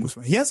part of the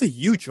Muslim. He has a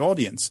huge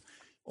audience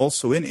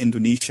also in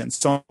Indonesia, and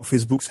some of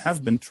his books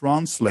have been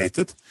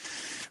translated,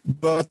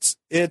 but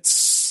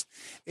it's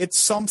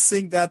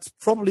something that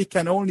probably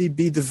can only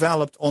be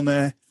developed in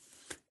a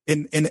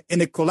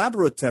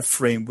collaborative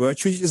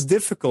framework, which is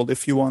difficult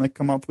if you want to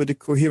come up with a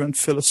coherent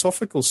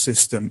philosophical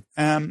system.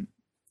 And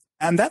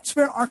that's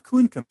where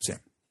Arkoun comes in.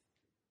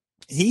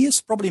 He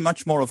is probably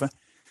much more of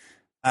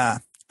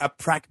a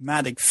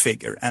pragmatic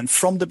figure. And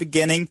from the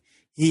beginning,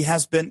 he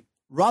has been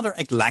rather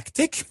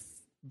eclectic,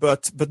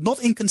 but not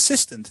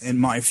inconsistent, in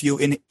my view,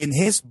 in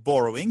his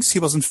borrowings. He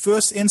was in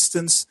first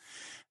instance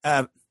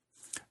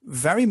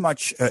very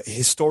much a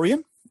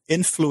historian,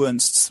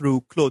 influenced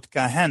through Claude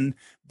Cahn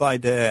by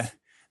the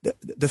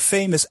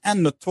famous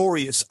and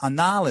notorious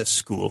Annales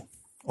school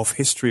of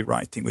history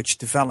writing, which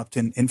developed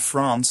in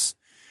France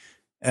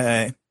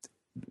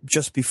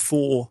just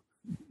before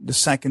the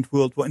Second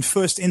World War, in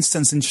first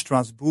instance in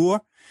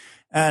Strasbourg,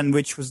 and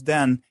which was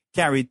then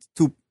carried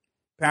to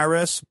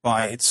Paris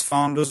by its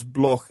founders,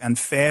 Bloch and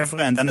Fèvre,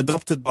 and then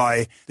adopted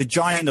by the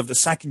giant of the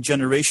second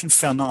generation,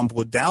 Fernand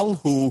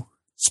Braudel, who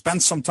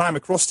spent some time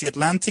across the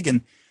Atlantic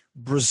in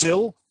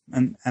Brazil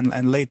and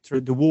later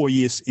the war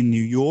years in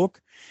New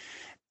York.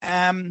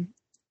 And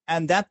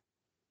that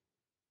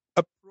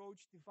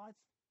approach divides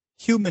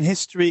human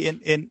history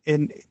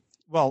in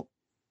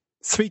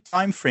three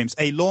time frames: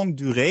 a longue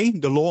durée,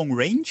 the long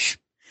range,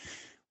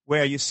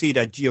 where you see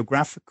that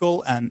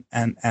geographical and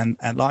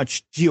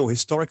large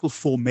geohistorical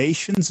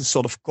formations, a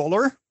sort of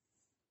color,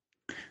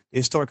 the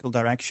historical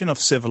direction of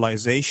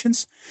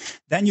civilizations.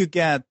 Then you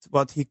get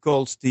what he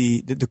calls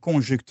the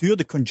conjecture,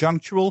 the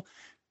conjunctural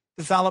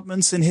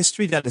developments in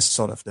history, that is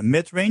sort of the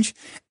mid-range.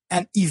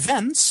 And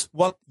events,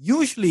 what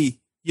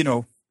usually,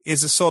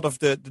 is a sort of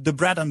the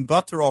bread and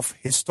butter of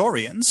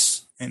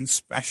historians, and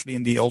especially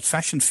in the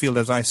old-fashioned field,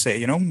 as I say,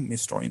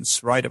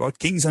 historians write about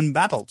kings and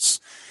battles.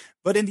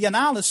 But in the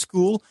Annales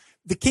school,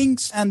 the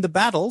kings and the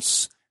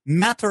battles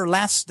matter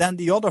less than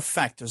the other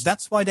factors.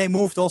 That's why they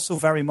moved also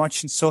very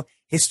much into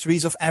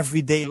histories of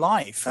everyday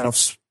life and of,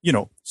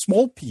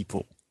 small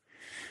people.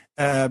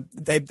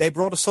 They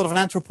brought a sort of an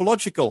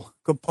anthropological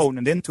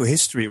component into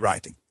history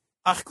writing.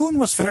 Arkoun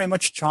was very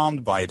much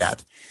charmed by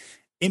that.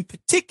 In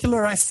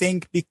particular, I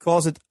think,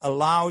 because it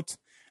allowed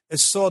a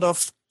sort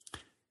of,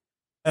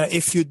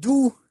 if you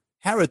do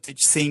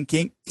heritage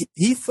thinking,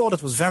 he thought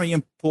it was very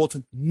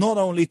important not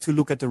only to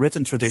look at the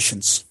written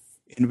traditions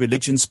in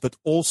religions, but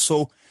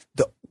also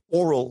the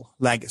oral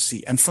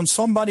legacy. And from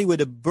somebody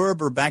with a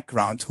Berber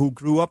background who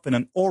grew up in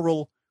an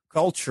oral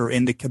culture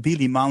in the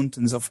Kabylie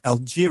Mountains of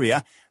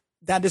Algeria,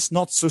 that is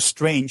not so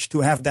strange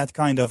to have that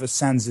kind of a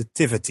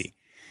sensitivity.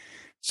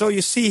 So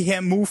you see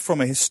him move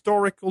from a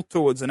historical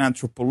towards an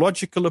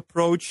anthropological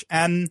approach,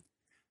 and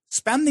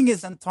spending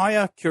his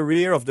entire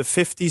career of the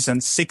 50s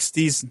and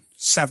 60s,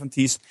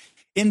 70s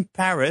in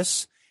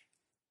Paris,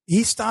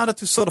 he started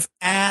to sort of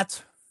add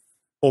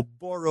or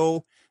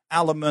borrow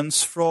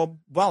elements from,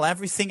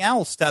 everything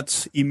else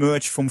that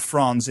emerged from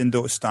France in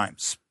those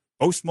times.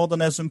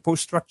 Postmodernism,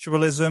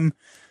 post-structuralism,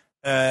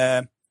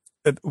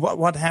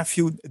 what have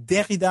you,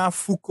 Derrida,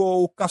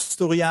 Foucault,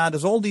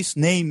 Castoriadis, all these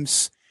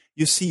names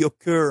you see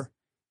occur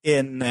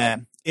in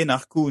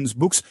Arcoon's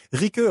books.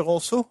 Ricoeur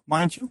also,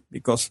 mind you,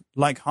 because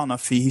like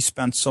Hanafi, he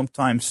spent some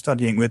time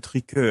studying with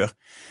Ricoeur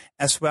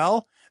as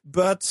well.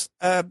 But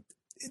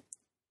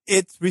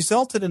it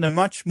resulted in a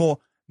much more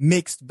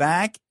mixed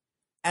bag.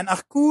 And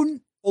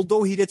Arcoon,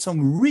 although he did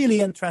some really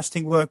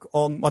interesting work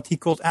on what he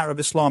called Arab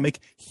Islamic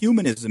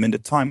humanism in the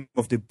time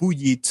of the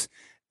Buyid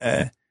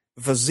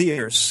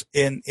viziers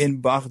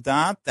in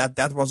Baghdad,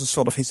 that was a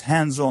sort of his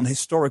hands-on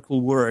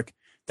historical work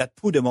that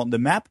put him on the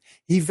map.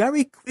 He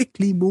very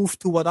quickly moved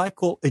to what I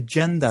call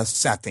agenda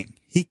setting.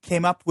 He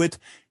came up with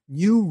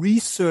new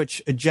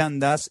research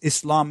agendas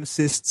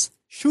Islamicists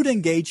should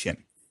engage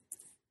in.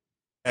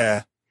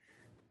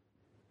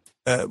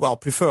 Well,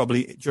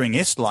 preferably during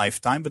his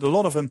lifetime, but a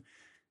lot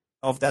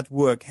of that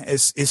work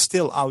is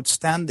still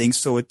outstanding.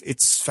 So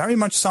it's very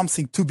much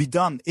something to be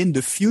done in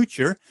the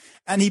future.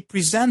 And he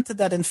presented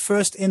that in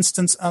first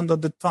instance under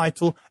the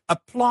title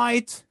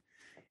Applied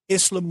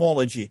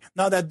Islamology.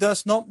 Now, that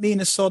does not mean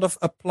a sort of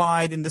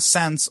applied in the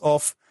sense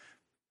of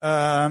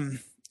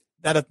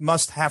that it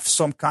must have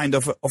some kind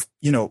of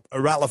a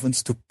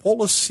relevance to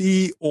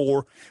policy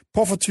or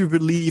poverty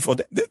relief. Or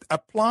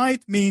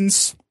applied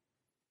means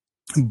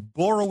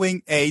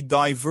borrowing a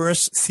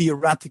diverse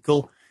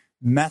theoretical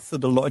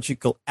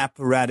methodological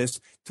apparatus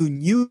to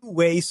new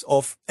ways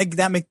of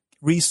academic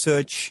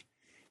research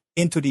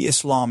into the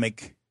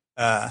Islamic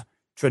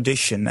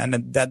tradition.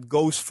 And that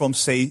goes from,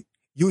 say,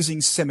 using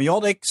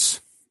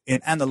semiotics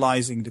in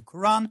analyzing the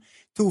Quran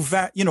to,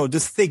 the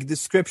thick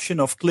description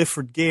of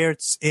Clifford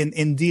Geertz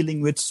in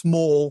dealing with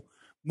small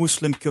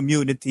Muslim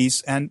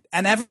communities and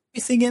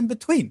everything in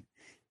between.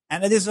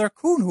 And it is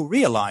Arcoon who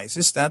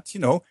realizes that,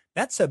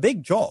 that's a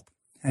big job.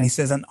 And he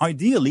says, and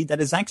ideally that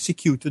is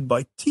executed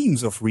by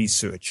teams of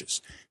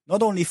researchers,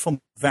 not only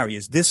from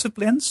various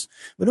disciplines,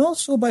 but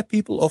also by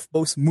people of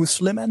both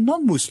Muslim and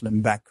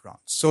non-Muslim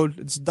backgrounds. So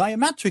it's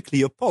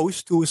diametrically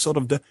opposed to sort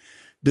of the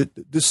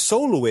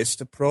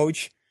soloist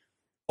approach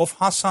of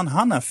Hassan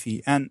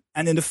Hanafi. And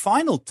in the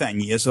final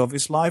 10 years of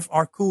his life,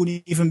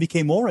 Arcoon even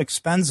became more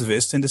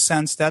expansivist in the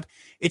sense that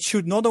it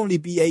should not only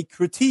be a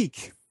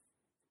critique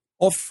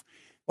of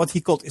what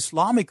he called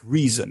Islamic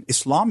reason,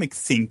 Islamic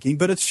thinking,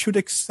 but it should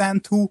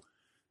extend to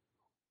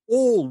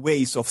all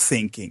ways of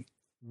thinking.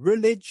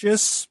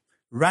 Religious,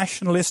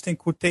 rationalist in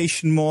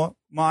quotation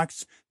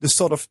marks, the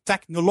sort of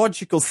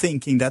technological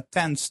thinking that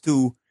tends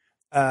to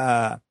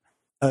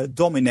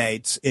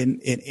dominate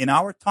in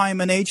our time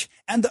and age,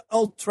 and the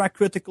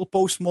ultra-critical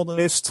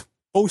postmodernist,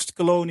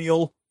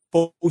 post-colonial,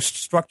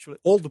 post-structural,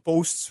 all the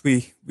posts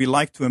we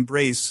like to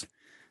embrace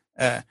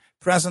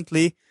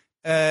presently,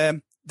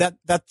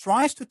 that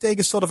tries to take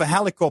a sort of a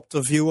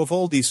helicopter view of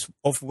all these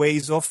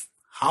ways of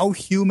how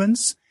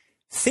humans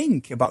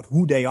think about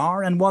who they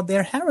are and what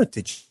their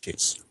heritage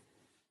is.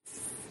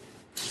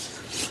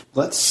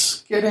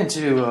 Let's get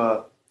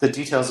into the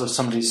details of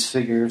some of these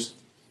figures.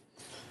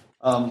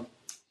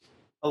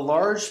 A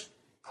large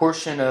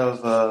portion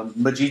of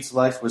Majid's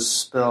life was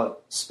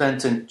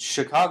spent in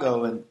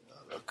Chicago, and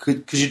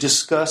could you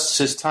discuss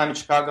his time in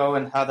Chicago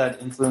and how that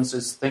influenced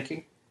his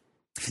thinking?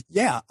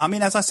 Yeah, I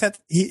mean, as I said,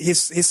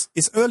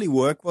 his early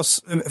work was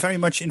very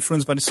much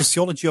influenced by the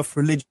sociology of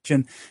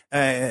religion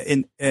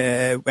when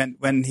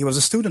he was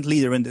a student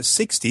leader in the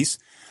 60s.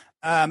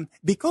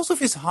 Because of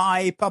his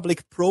high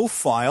public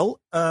profile,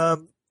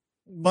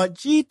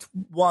 Majid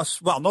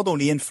was, not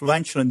only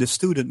influential in the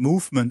student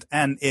movement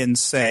and in,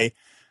 say,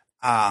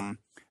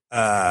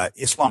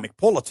 Islamic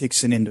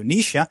politics in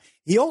Indonesia,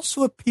 he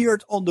also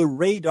appeared on the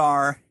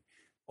radar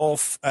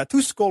of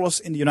two scholars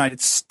in the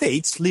United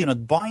States,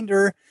 Leonard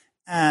Binder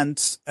and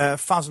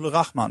Fazlur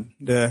Rahman,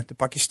 the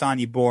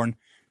Pakistani-born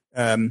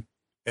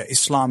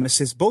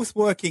Islamicist, both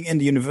working in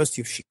the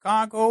University of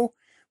Chicago,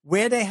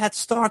 where they had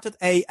started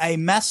a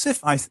massive,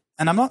 I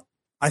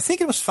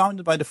think it was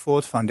founded by the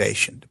Ford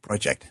Foundation, the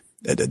project.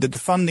 The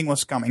funding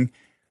was coming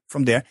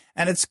from there,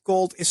 and it's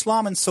called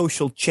Islam and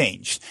Social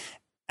Change.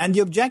 And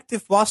the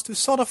objective was to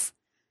sort of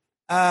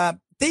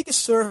take a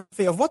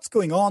survey of what's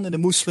going on in the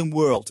Muslim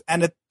world.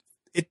 And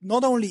it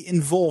not only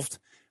involved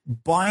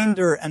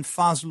Binder and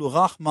Fazlur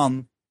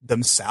Rahman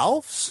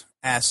themselves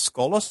as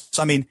scholars.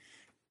 I mean,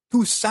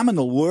 two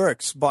seminal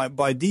works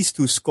by these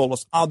two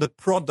scholars are the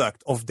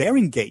product of their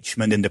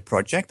engagement in the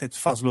project.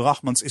 It's Fazlur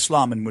Rahman's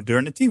Islam and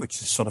Modernity,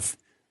 which is sort of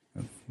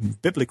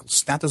biblical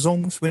status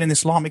almost within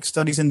Islamic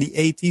studies in the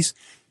 80s,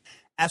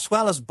 as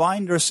well as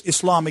Binder's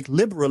Islamic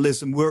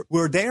liberalism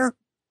were their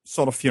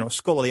sort of,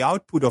 scholarly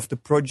output of the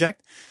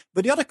project.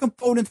 But the other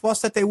component was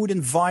that they would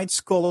invite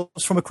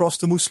scholars from across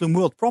the Muslim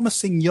world,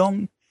 promising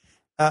young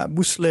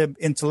Muslim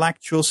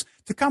intellectuals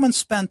to come and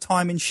spend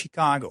time in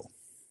Chicago.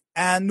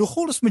 And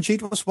Nurcholish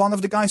Majid was one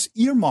of the guys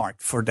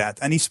earmarked for that.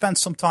 And he spent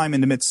some time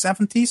in the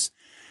mid-70s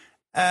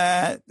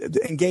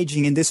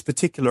engaging in this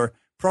particular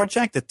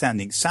project,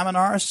 attending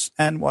seminars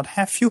and what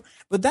have you.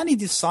 But then he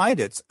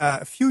decided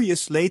a few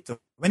years later,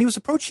 when he was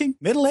approaching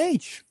middle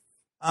age,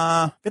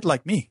 a bit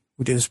like me,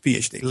 who did his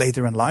PhD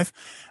later in life,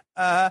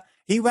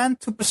 he went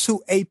to pursue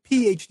a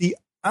PhD.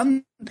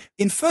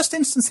 In first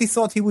instance, he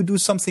thought he would do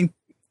something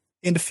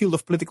in the field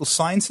of political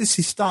sciences.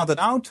 He started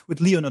out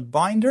with Leonard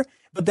Binder,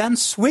 but then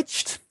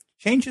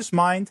changed his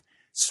mind,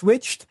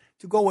 switched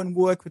to go and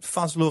work with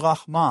Fazlur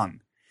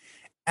Rahman.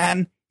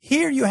 And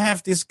here you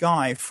have this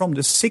guy from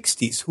the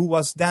 60s who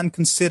was then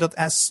considered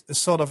as a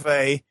sort of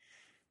a,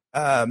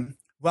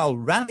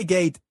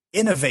 renegade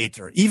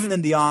innovator, even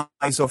in the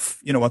eyes of,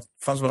 what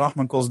Fazlur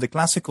Rahman calls the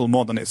classical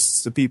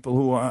modernists, the people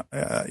who are,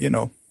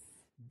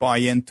 buy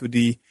into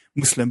the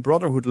Muslim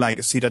Brotherhood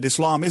legacy, that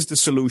Islam is the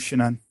solution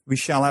and we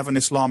shall have an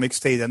Islamic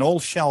state and all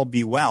shall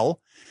be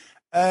well.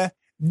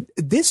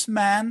 This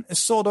man is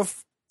sort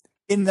of,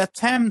 in an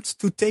attempt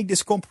to take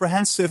this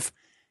comprehensive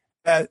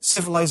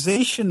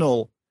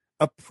civilizational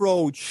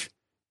approach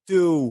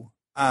to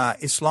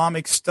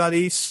Islamic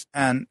studies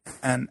and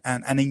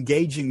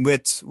engaging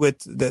with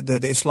the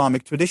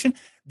Islamic tradition,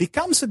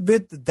 becomes a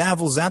bit the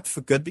devil's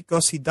advocate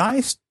because he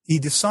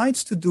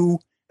decides to do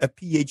a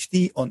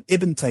PhD on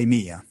Ibn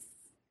Taymiyyah,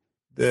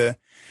 the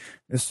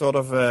sort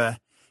of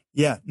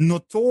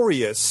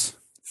notorious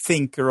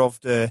thinker of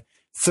the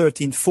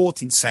 13th,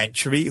 14th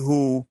century,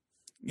 who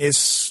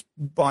is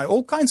by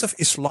all kinds of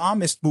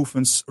Islamist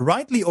movements,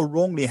 rightly or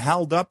wrongly,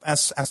 held up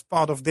as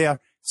part of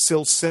their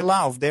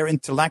silsila, of their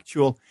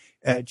intellectual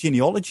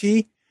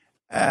genealogy.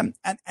 And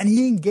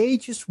he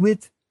engages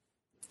with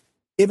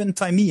Ibn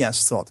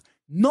Taymiyyah's thought,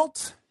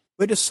 not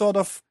with a sort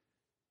of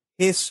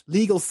his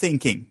legal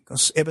thinking,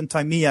 because Ibn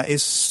Taymiyyah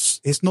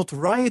his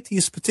notoriety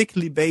is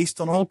particularly based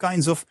on all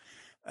kinds of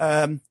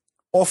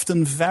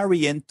often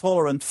very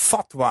intolerant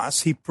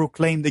fatwas he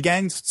proclaimed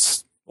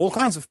against all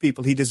kinds of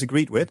people he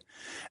disagreed with.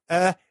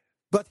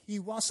 But he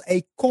was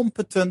a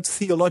competent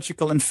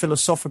theological and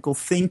philosophical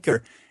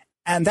thinker.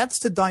 And that's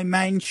the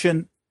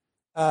dimension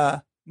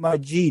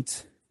Majid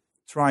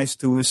tries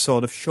to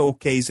sort of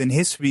showcase in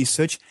his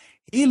research.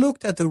 He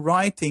looked at the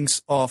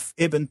writings of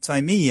Ibn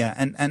Taymiyyah,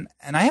 and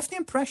I have the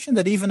impression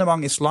that even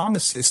among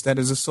Islamicists, that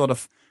is a sort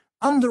of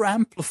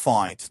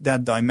underamplified,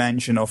 that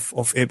dimension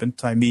of Ibn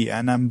Taymiyyah.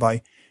 And I'm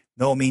by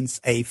no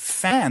means a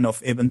fan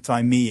of Ibn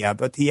Taymiyyah,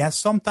 but he has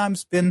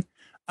sometimes been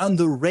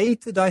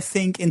underrated, I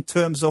think, in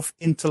terms of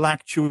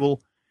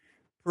intellectual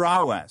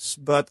prowess.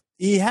 But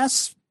he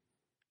has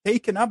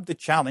taken up the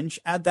challenge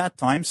at that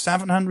time,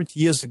 700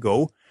 years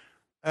ago,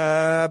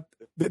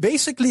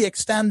 basically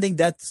extending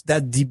that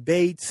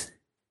debate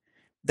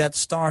that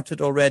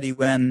started already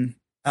when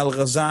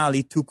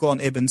Al-Ghazali took on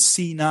Ibn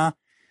Sina,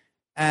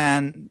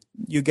 and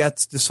you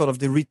get the sort of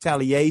the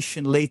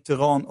retaliation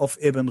later on of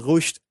Ibn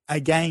Rushd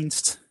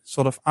against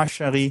sort of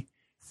Ash'ari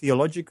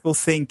theological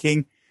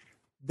thinking,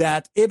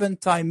 that Ibn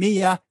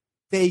Taymiyyah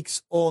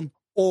takes on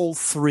all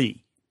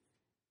three.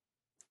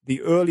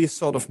 The early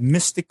sort of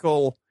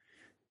mystical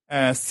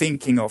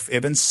thinking of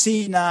Ibn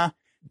Sina,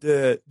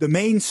 the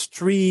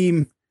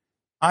mainstream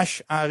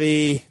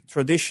Ash'ari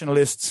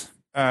traditionalist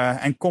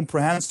and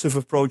comprehensive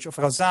approach of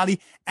Ghazali,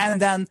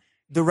 and then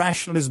the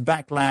rationalist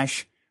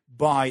backlash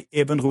by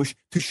Ibn Rushd,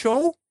 to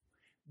show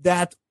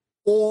that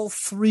all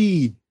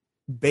three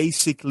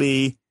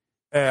basically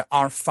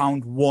are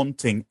found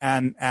wanting,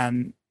 and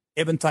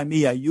Ibn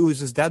Taymiyyah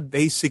uses that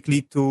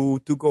basically to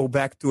go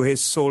back to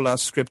his sola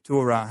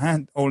scriptura,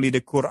 and only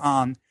the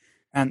Quran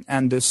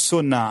and the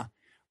Sunnah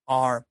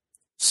are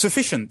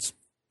sufficient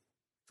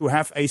to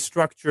have a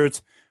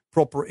structured,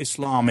 proper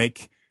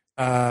Islamic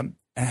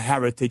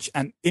heritage,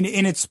 and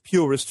in its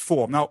purest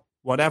form. Now,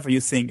 whatever you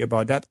think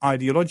about that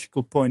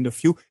ideological point of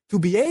view, to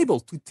be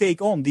able to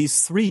take on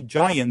these three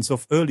giants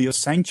of earlier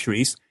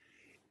centuries,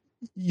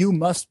 you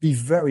must be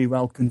very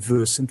well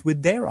conversant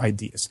with their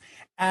ideas.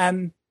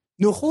 And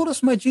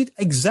Nurholis Majid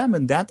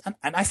examined that,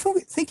 and I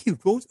think he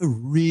wrote a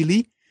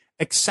really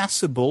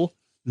accessible,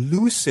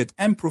 lucid,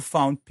 and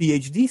profound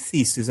PhD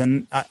thesis.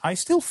 And I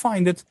still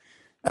find it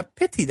a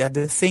pity that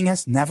the thing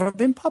has never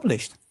been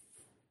published.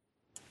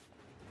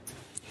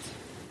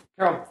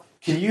 Carol,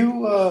 can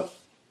you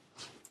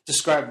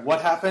describe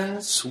what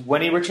happens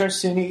when he returns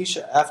to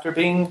Indonesia after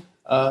being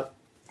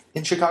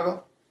in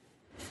Chicago?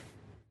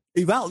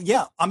 Well,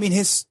 yeah. I mean,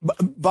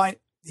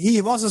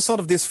 he was a sort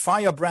of this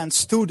firebrand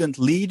student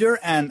leader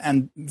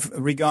and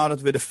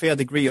regarded with a fair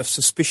degree of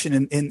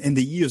suspicion in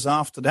the years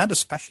after that,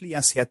 especially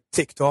as he had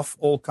ticked off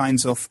all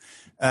kinds of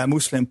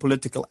Muslim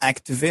political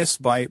activists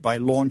by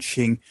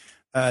launching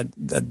a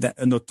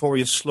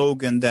notorious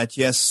slogan that,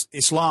 yes,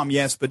 Islam,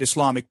 yes, but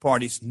Islamic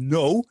parties,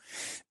 no.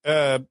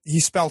 He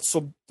spent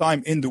some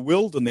time in the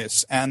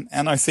wilderness, and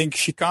I think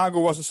Chicago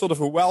was a sort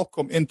of a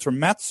welcome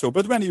intermezzo.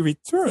 But when he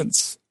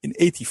returns in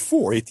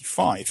 84,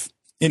 85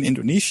 in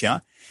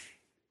Indonesia,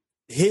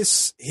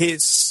 his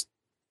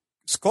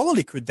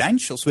scholarly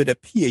credentials with a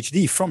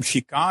PhD from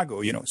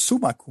Chicago,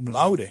 summa cum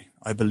laude,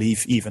 I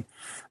believe even,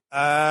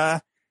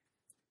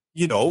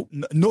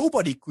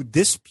 nobody could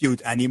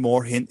dispute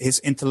anymore his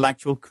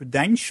intellectual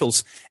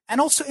credentials.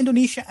 And also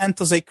Indonesia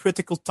enters a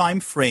critical time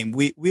frame.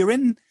 We're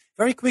in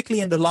very quickly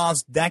in the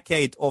last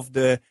decade of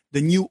the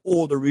New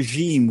Order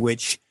regime,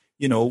 which,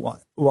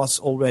 was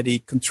already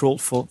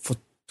controlled for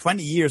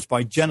 20 years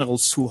by General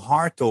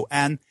Suharto.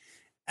 And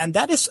And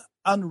that is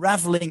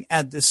unraveling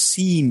at the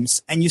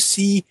seams. And you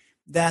see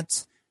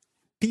that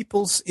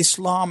people's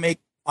Islamic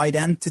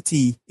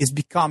identity is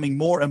becoming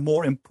more and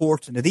more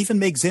important. It even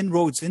makes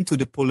inroads into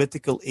the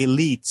political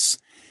elites.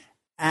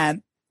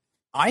 And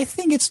I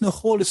think it's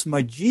Nurcholish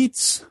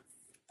Majid's,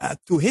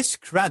 to his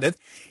credit,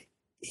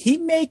 he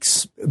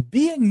makes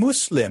being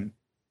Muslim,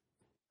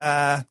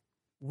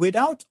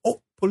 without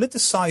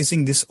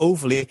politicizing this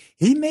overly,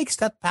 he makes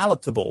that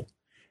palatable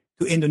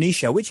to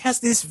Indonesia, which has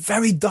this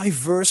very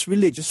diverse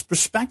religious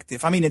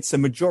perspective. I mean, it's a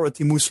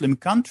majority Muslim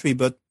country,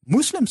 but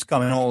Muslims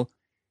come in all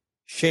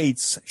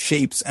shades,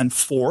 shapes, and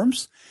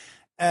forms.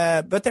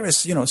 But there is,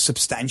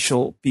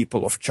 substantial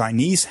people of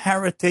Chinese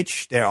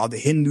heritage. There are the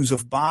Hindus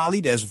of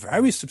Bali. There's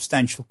very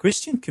substantial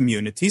Christian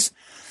communities.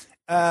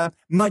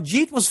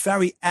 Majid was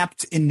very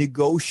apt in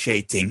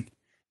negotiating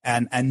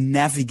and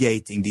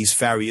navigating these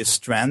various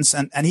strands.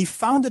 And he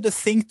founded a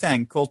think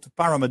tank called the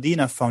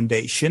Paramadina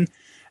Foundation,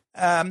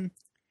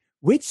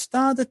 which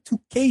started to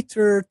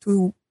cater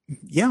to,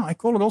 I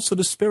call it also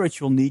the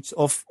spiritual needs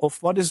of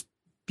what is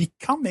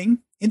becoming.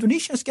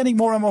 Indonesia is getting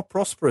more and more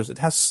prosperous.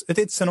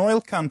 It's an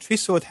oil country,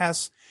 so it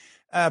has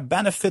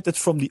benefited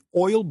from the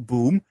oil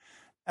boom.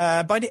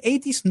 By the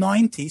 80s,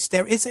 90s,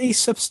 there is a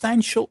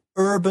substantial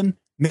urban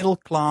middle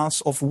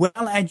class of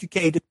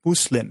well-educated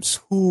Muslims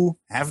who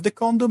have the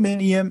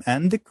condominium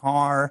and the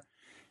car.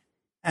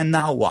 And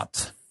now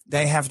what?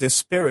 They have this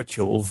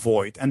spiritual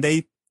void. And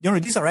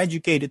these are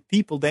educated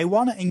people. They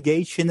want to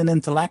engage in an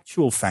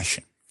intellectual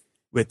fashion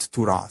with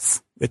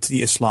Turath, with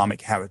the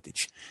Islamic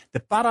heritage. The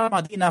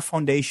Paramadina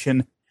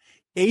Foundation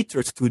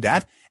catered to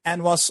that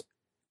and was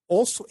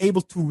also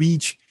able to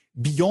reach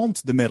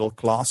beyond the middle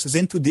classes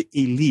into the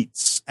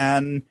elites.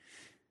 And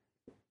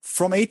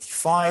from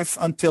 85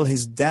 until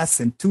his death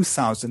in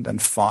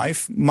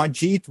 2005,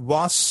 Majid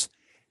was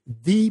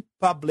the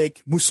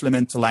public Muslim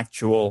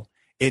intellectual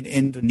in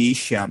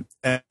Indonesia.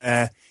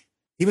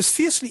 He was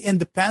fiercely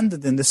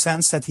independent in the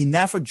sense that he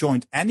never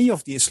joined any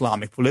of the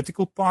Islamic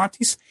political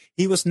parties.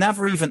 He was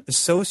never even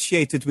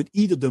associated with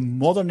either the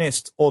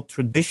modernist or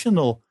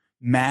traditional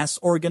mass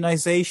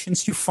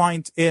organizations you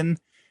find in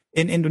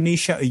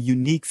Indonesia, a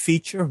unique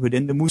feature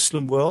within the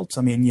Muslim world.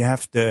 I mean, you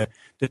have the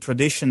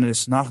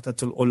traditionalist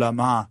Nahdlatul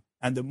Ulama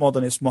and the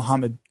modernist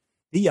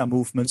Muhammadiyah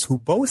movements, who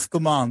both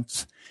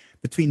command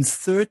between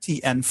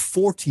 30 and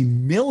 40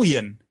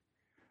 million,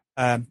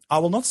 I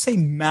will not say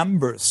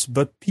members,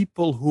 but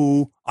people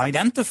who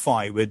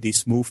identify with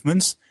these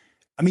movements.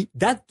 I mean,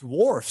 that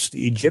dwarfs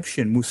the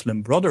Egyptian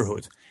Muslim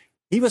Brotherhood.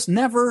 He was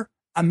never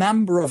a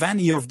member of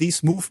any of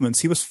these movements.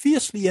 He was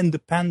fiercely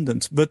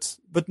independent, but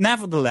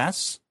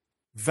nevertheless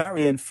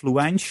very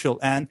influential.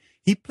 And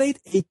he played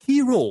a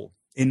key role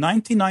in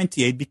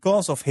 1998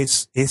 because of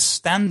his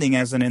standing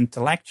as an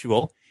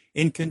intellectual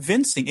in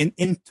convincing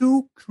in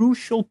two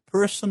crucial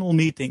personal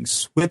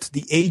meetings with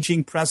the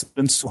aging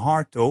President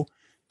Suharto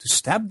to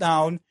step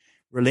down,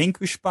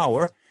 relinquish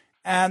power,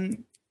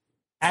 and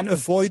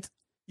avoid,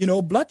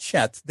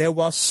 bloodshed. There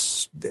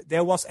was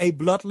a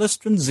bloodless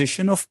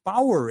transition of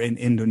power in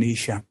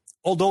Indonesia.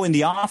 Although in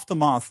the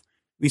aftermath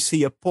we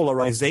see a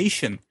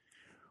polarization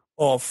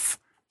of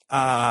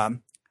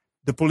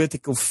the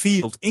political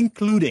field,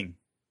 including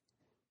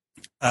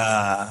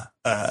the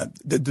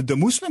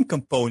Muslim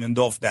component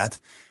of that,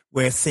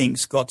 where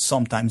things got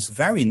sometimes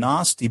very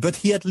nasty. But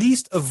he at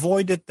least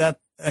avoided that,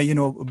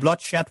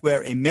 bloodshed,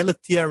 where a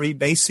military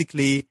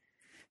basically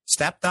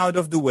stepped out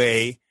of the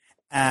way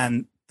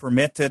and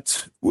permitted,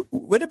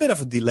 with a bit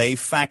of a delay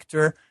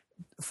factor,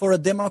 for a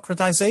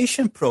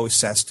democratization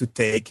process to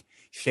take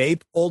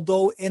shape,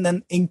 although in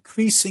an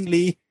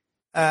increasingly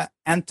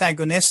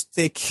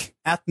antagonistic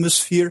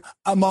atmosphere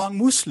among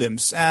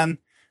Muslims. And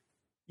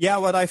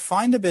what I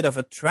find a bit of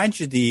a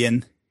tragedy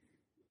in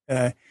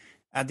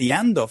at the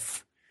end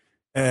of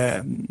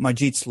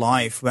Majid's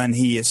life, when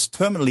he is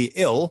terminally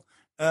ill,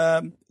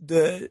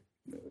 the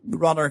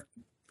rather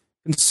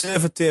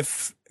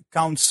conservative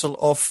council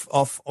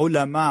of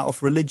ulama,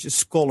 of religious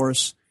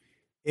scholars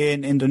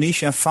in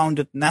Indonesia, found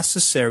it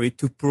necessary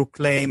to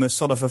proclaim a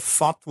sort of a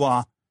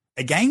fatwa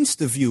against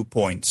the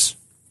viewpoints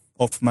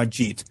of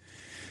Majid,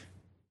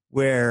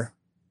 where,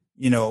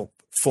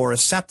 for a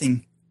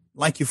setting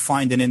like you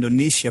find in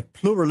Indonesia,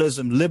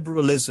 pluralism,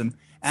 liberalism,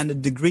 and a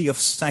degree of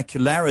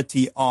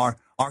secularity are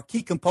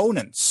key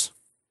components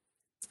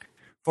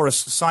for a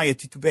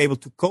society to be able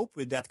to cope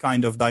with that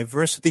kind of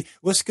diversity,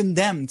 was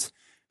condemned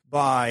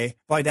by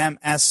them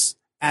as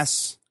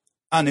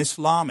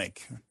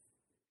un-Islamic.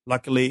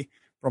 Luckily,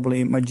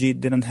 probably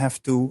Majid didn't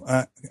have to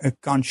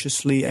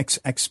consciously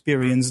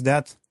experience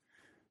that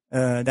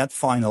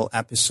final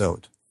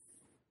episode.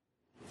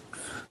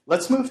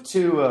 Let's move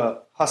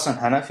to Hassan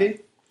Hanafi.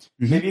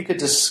 Mm-hmm. Maybe you could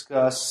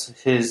discuss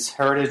his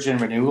Heritage and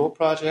Renewal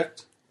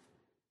Project.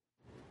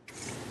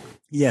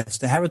 Yes,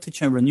 the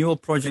Heritage and Renewal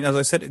Project, as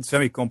I said, it's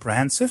very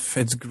comprehensive.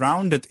 It's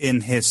grounded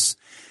in his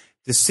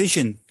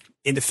decision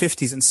in the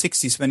 50s and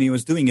 60s when he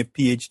was doing a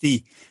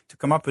PhD to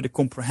come up with a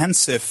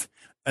comprehensive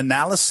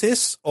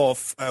analysis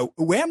of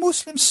where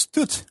Muslims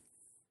stood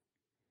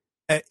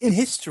in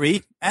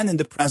history and in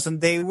the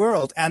present-day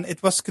world. And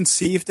it was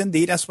conceived,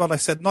 indeed, as what I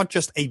said, not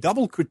just a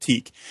double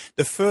critique.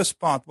 The first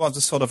part was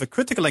a sort of a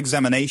critical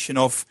examination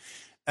of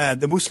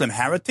the Muslim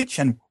heritage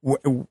and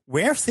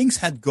where things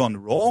had gone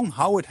wrong,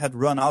 how it had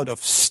run out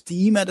of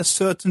steam at a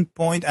certain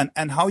point,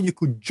 and how you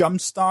could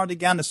jumpstart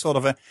again a sort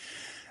of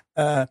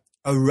a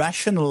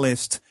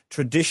rationalist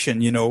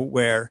tradition,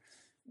 where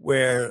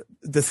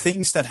the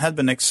things that had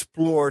been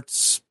explored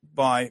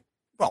by,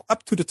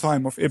 up to the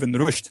time of Ibn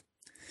Rushd,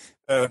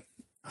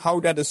 how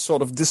that has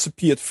sort of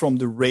disappeared from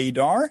the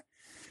radar.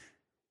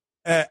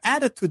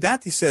 Added to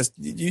that, he says,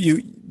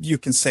 you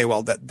can say,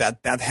 well,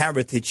 that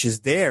heritage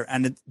is there.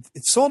 And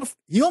it's sort of,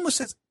 he almost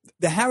says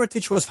the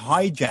heritage was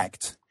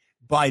hijacked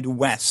by the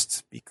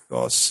West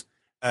because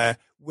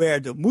where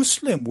the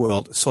Muslim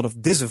world sort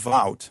of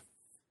disavowed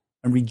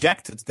and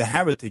rejected the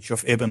heritage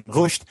of Ibn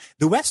Rushd,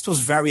 the West was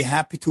very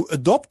happy to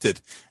adopt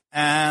it.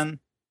 And,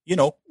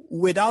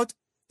 without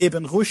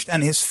Ibn Rushd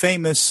and his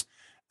famous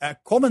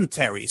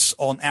commentaries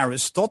on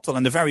Aristotle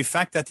and the very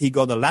fact that he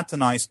got a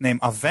Latinized name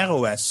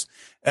Averroes,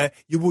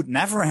 you would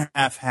never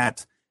have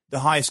had the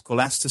high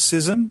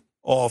scholasticism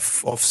of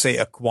say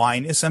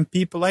Aquinas and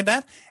people like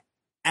that.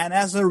 And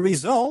as a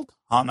result,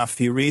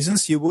 Hanafi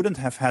reasons, you wouldn't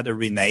have had a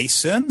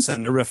Renaissance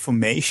and a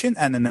Reformation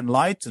and an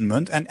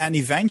Enlightenment and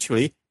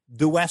eventually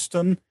the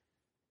Western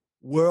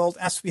world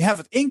as we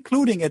have it,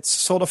 including its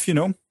sort of,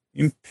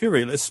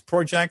 imperialist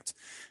project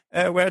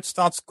where it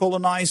starts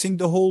colonizing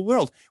the whole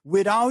world.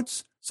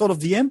 Without sort of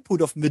the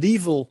input of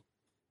medieval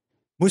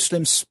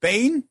Muslim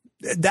Spain,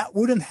 that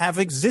wouldn't have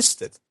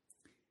existed.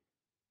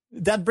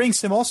 That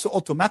brings him also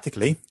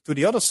automatically to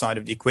the other side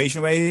of the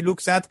equation where he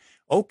looks at,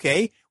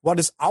 okay, what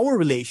is our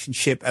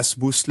relationship as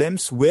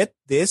Muslims with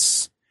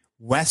this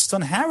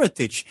Western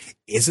heritage?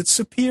 Is it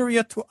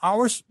superior to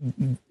ours?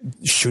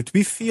 Should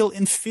we feel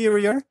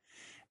inferior?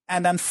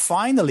 And then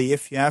finally,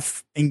 if you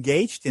have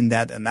engaged in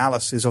that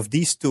analysis of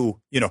these two,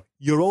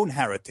 your own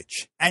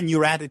heritage and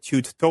your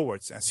attitude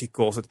towards, as he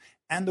calls it,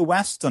 and the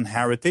Western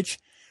heritage,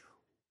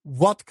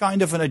 what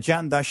kind of an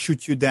agenda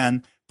should you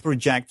then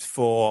project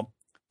for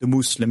the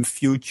Muslim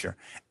future?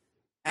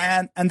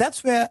 And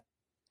that's where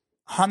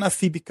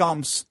Hanafi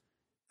becomes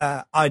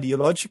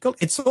ideological.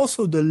 It's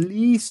also the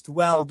least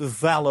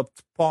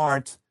well-developed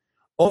part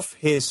of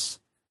his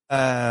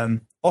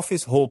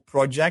whole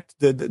project.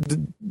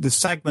 The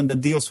segment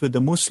that deals with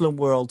the Muslim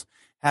world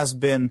has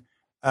been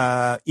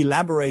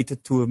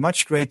elaborated to a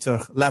much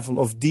greater level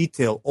of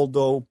detail,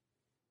 although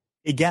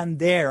again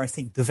there, I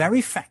think the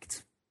very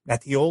fact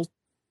that he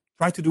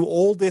tried to do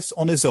all this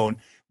on his own,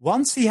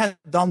 once he had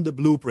done the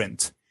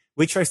blueprint,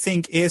 which I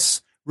think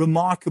is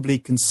remarkably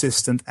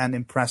consistent and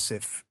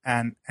impressive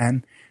and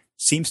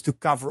seems to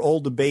cover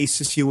all the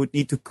bases you would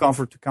need to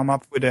cover to come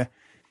up with a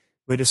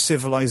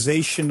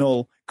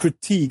civilizational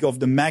critique of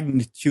the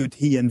magnitude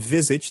he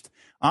envisaged.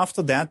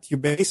 After that, you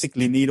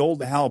basically need all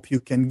the help you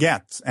can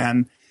get.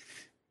 And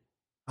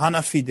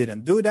Hanafi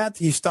didn't do that.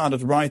 He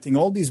started writing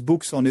all these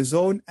books on his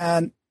own.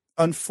 And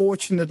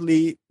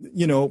unfortunately,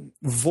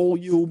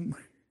 volume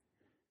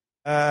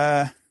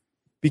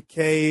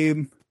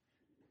became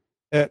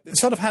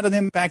sort of had an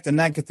impact, a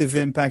negative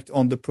impact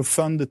on the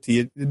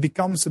profundity. It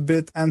becomes a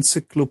bit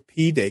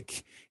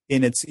encyclopedic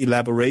in its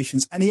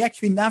elaborations. And he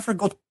actually never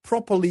got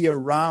properly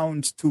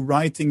around to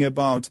writing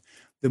about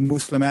the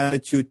Muslim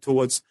attitude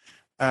towards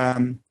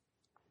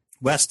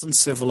Western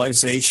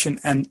civilization.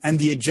 And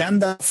the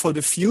agenda for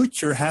the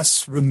future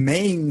has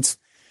remained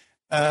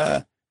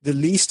the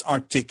least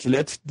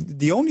articulate.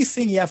 The only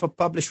thing he ever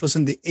published was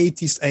in the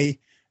 80s, a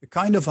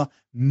kind of a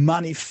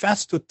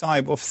manifesto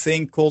type of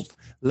thing called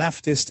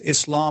Leftist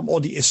Islam or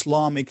the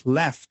Islamic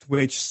Left,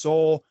 which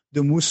saw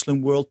the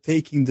Muslim world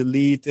taking the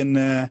lead in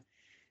a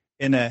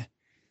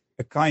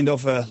kind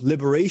of a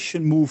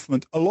liberation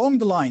movement along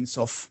the lines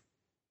of,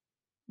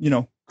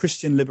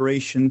 Christian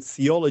liberation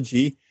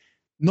theology,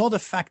 not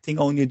affecting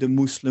only the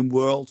Muslim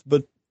world,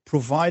 but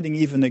providing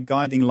even a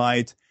guiding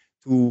light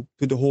to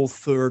the whole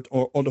third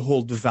or the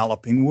whole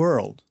developing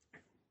world.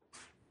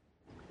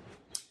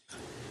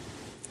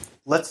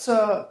 Let's,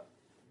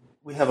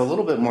 we have a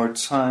little bit more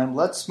time.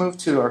 Let's move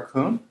to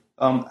Arkoun.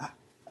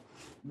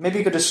 Maybe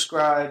you could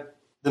describe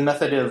the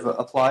method of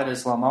applied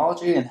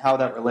Islamology and how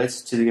that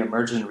relates to the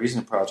Emergent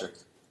Reason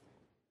Project.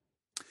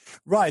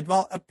 Right.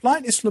 Well,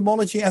 applied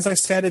Islamology, as I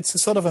said, it's a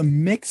sort of a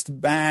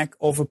mixed bag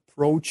of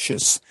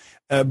approaches,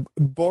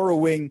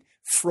 borrowing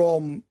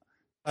from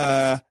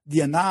the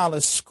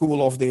Annales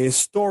school of the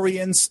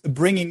historians,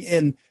 bringing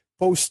in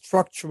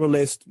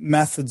post-structuralist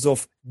methods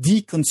of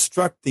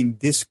deconstructing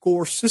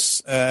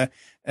discourses.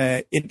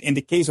 In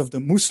the case of the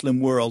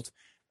Muslim world,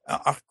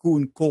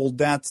 Arkoun called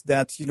that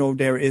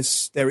there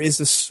is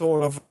a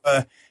sort of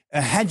a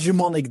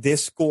hegemonic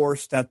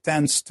discourse that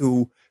tends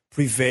to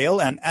prevail,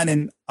 and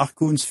in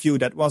Arkoun's view,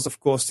 that was of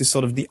course this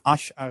sort of the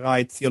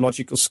Ash'arite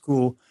theological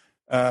school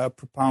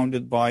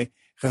propounded by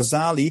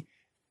Ghazali.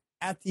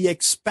 at the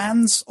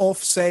expense of,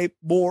 say,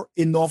 more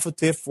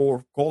innovative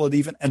or call it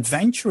even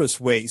adventurous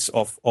ways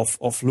of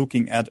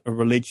looking at a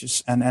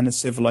religious and a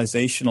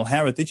civilizational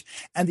heritage.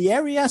 And the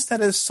areas that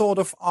is sort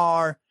of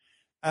are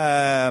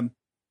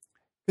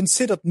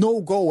considered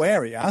no-go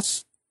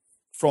areas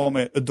from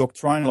a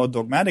doctrinal or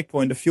dogmatic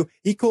point of view,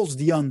 he calls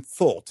the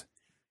unthought.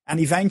 And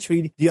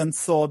eventually the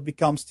unthought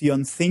becomes the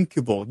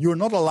unthinkable. You're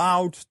not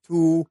allowed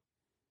to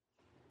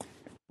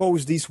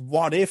pose these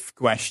what-if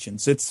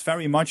questions. It's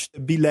very much the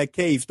Bilek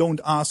Cave, don't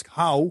ask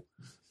how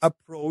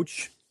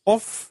approach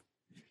of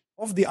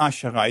the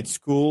Asharite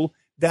school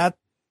that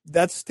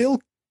still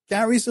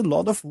carries a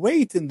lot of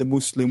weight in the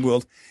Muslim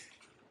world.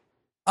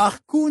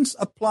 Arkoon's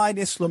applied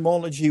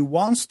Islamology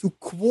wants to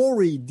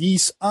quarry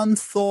these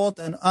unthought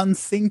and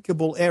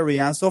unthinkable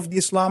areas of the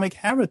Islamic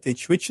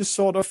heritage, which is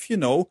sort of,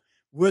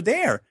 were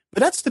there.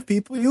 But that's the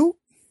people you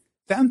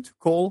tend to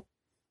call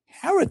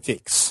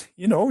heretics.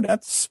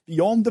 That's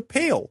beyond the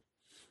pale.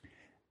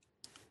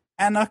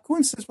 And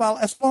Arkoon says, well,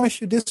 as long as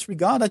you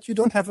disregard that, you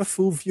don't have a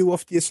full view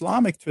of the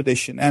Islamic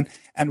tradition.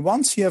 And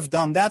once you have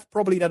done that,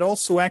 probably that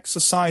also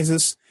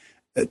exercises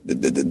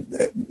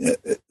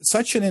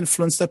such an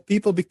influence that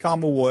people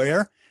become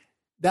aware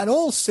that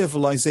all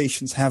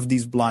civilizations have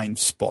these blind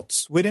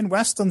spots. Within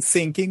Western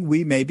thinking,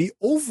 we maybe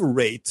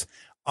overrate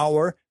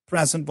our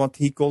present, what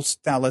he calls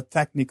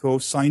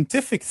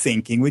teletechnico-scientific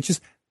thinking, which is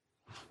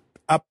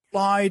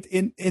applied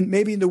in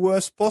maybe in the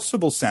worst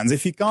possible sense.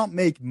 If you can't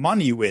make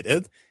money with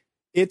it,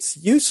 it's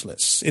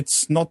useless.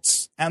 It's not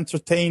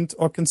entertained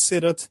or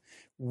considered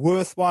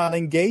worthwhile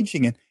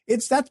engaging in.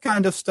 It's that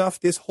kind of stuff,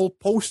 this whole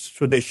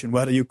post-tradition,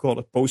 whether you call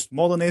it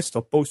postmodernist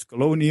or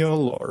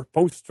post-colonial or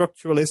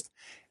post-structuralist,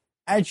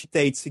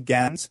 agitates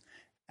against.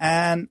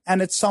 And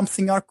it's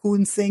something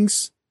Arkoon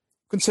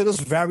considers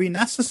very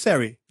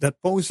necessary,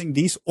 that posing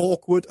these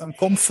awkward,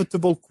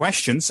 uncomfortable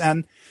questions.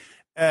 And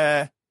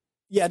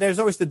there's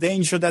always the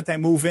danger that they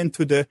move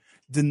into the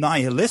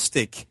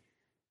nihilistic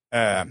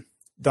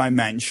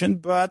dimension,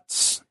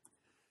 but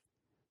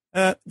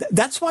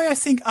that's why I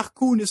think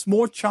Arkoon is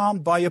more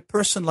charmed by a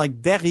person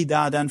like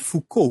Derrida than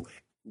Foucault.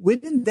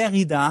 Within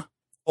Derrida,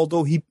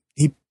 although he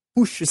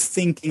pushes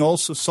thinking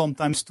also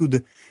sometimes to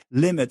the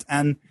limit,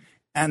 and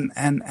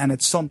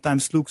it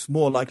sometimes looks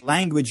more like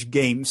language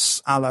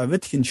games a la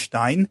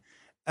Wittgenstein,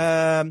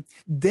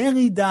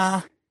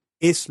 Derrida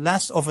is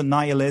less of a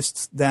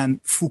nihilist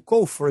than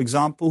Foucault, for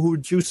example, who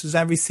reduces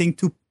everything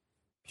to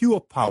pure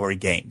power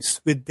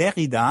games. With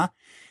Derrida,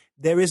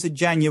 there is a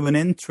genuine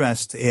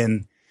interest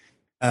in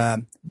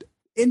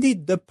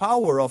indeed the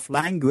power of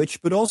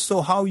language, but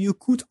also how you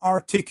could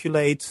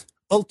articulate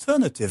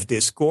alternative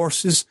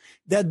discourses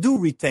that do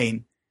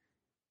retain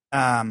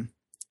not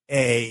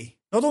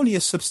only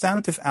a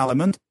substantive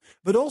element,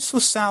 but also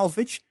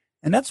salvage.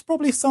 And that's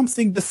probably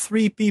something the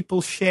three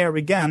people share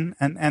again,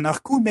 and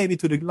Arkoon maybe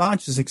to the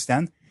largest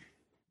extent.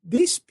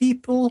 These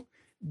people,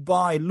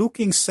 by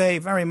looking, say,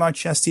 very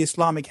much as the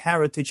Islamic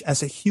heritage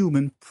as a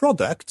human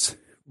product,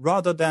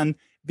 rather than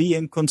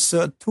being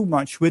concerned too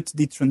much with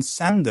the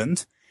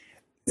transcendent,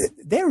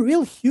 they're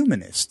real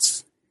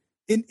humanists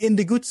in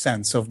the good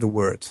sense of the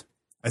word,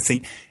 I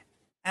think.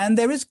 And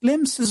there is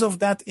glimpses of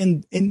that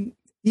in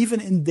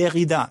even in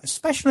Derrida,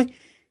 especially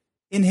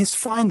in his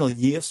final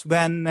years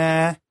when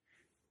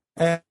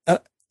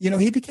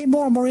he became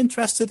more and more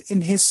interested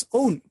in his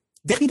own.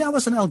 Derrida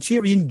was an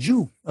Algerian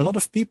Jew. A lot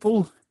of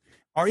people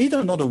are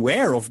either not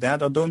aware of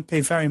that or don't pay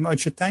very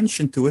much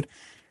attention to it,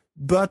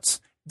 but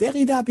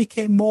Derrida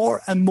became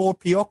more and more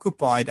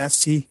preoccupied I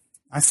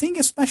think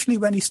especially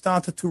when he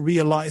started to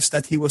realize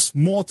that he was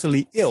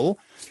mortally ill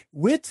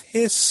with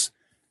his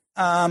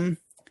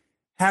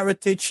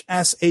heritage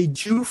as a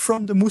Jew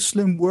from the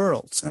Muslim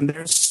world. And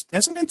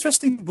there's an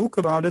interesting book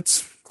about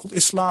it called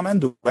Islam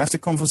and the West, a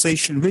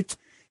conversation with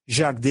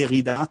Jacques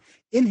Derrida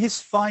in his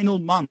final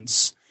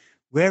months,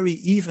 where he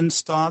even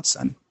starts,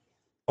 and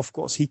of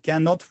course he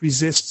cannot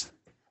resist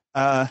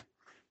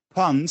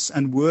puns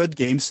and word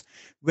games,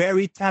 where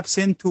he taps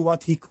into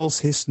what he calls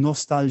his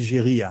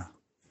nostalgeria,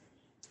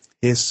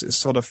 his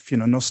sort of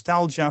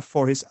nostalgia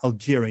for his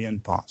Algerian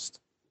past.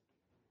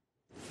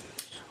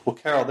 Well,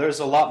 Karel,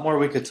 there's a lot more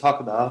we could talk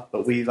about,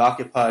 but we've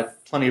occupied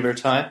plenty of your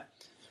time.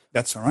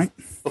 That's all right.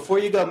 Before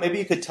you go, maybe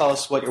you could tell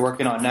us what you're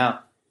working on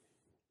now.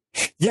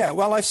 Yeah,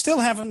 well, I still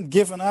haven't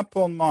given up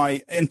on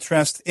my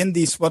interest in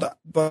these what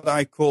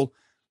I call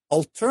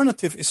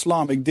alternative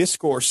Islamic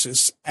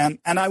discourses, and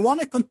I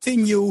want to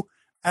continue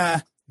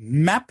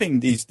mapping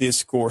these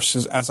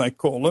discourses, as I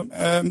call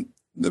them.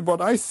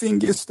 What I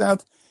think is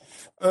that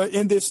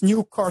in this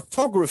new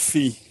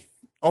cartography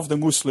of the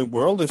Muslim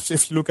world, if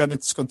you look at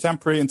its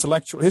contemporary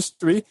intellectual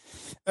history,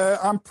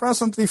 I'm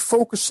presently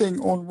focusing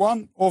on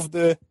one of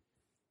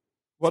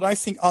what I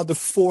think are the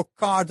four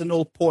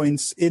cardinal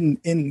points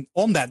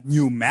on that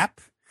new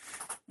map,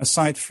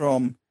 aside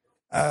from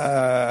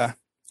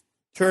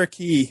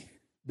Turkey,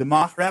 the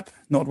Maghreb,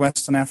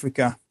 Northwestern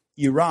Africa,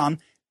 Iran,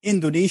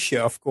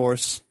 Indonesia, of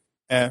course,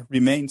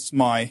 remains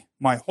my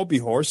hobby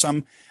horse.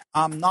 I'm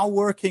now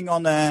working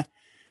on a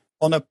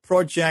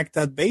project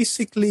that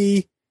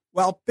basically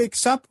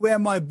picks up where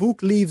my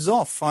book leaves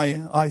off.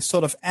 I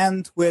sort of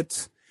end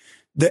with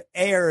the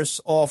heirs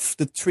of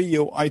the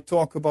trio I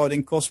talk about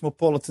in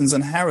Cosmopolitans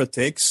and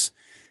Heretics,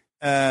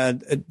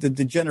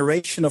 the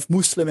generation of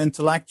Muslim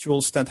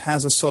intellectuals that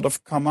has a sort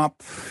of come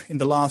up in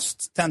the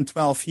last 10,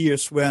 12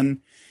 years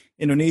when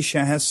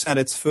Indonesia has set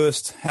its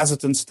first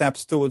hesitant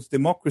steps towards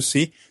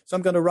democracy. So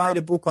I'm going to write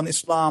a book on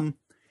Islam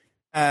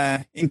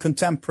in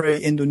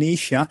contemporary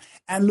Indonesia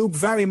and look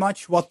very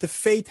much what the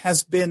fate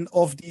has been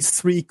of these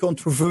three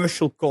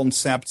controversial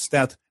concepts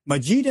that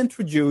Majid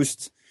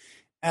introduced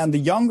and the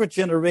younger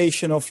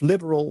generation of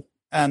liberal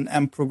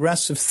and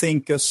progressive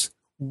thinkers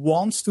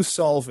wants to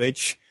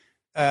salvage.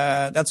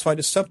 That's why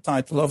the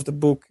subtitle of the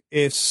book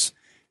is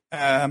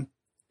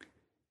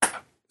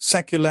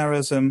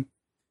Secularism,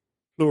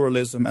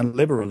 Pluralism, and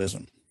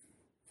Liberalism.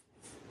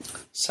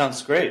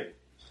 Sounds great.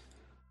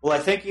 Well, I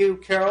thank you,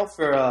 Carol,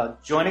 for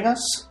joining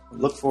us. I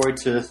look forward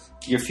to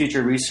your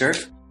future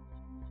research.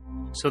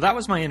 So that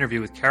was my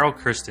interview with Carol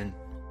Kersten,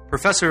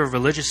 Professor of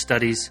Religious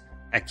Studies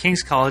at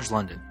King's College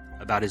London,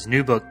 about his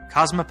new book,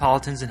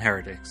 Cosmopolitans and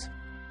Heretics,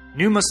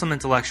 New Muslim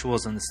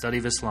Intellectuals in the Study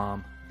of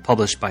Islam,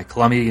 published by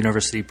Columbia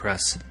University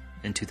Press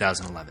in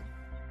 2011.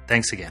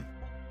 Thanks again.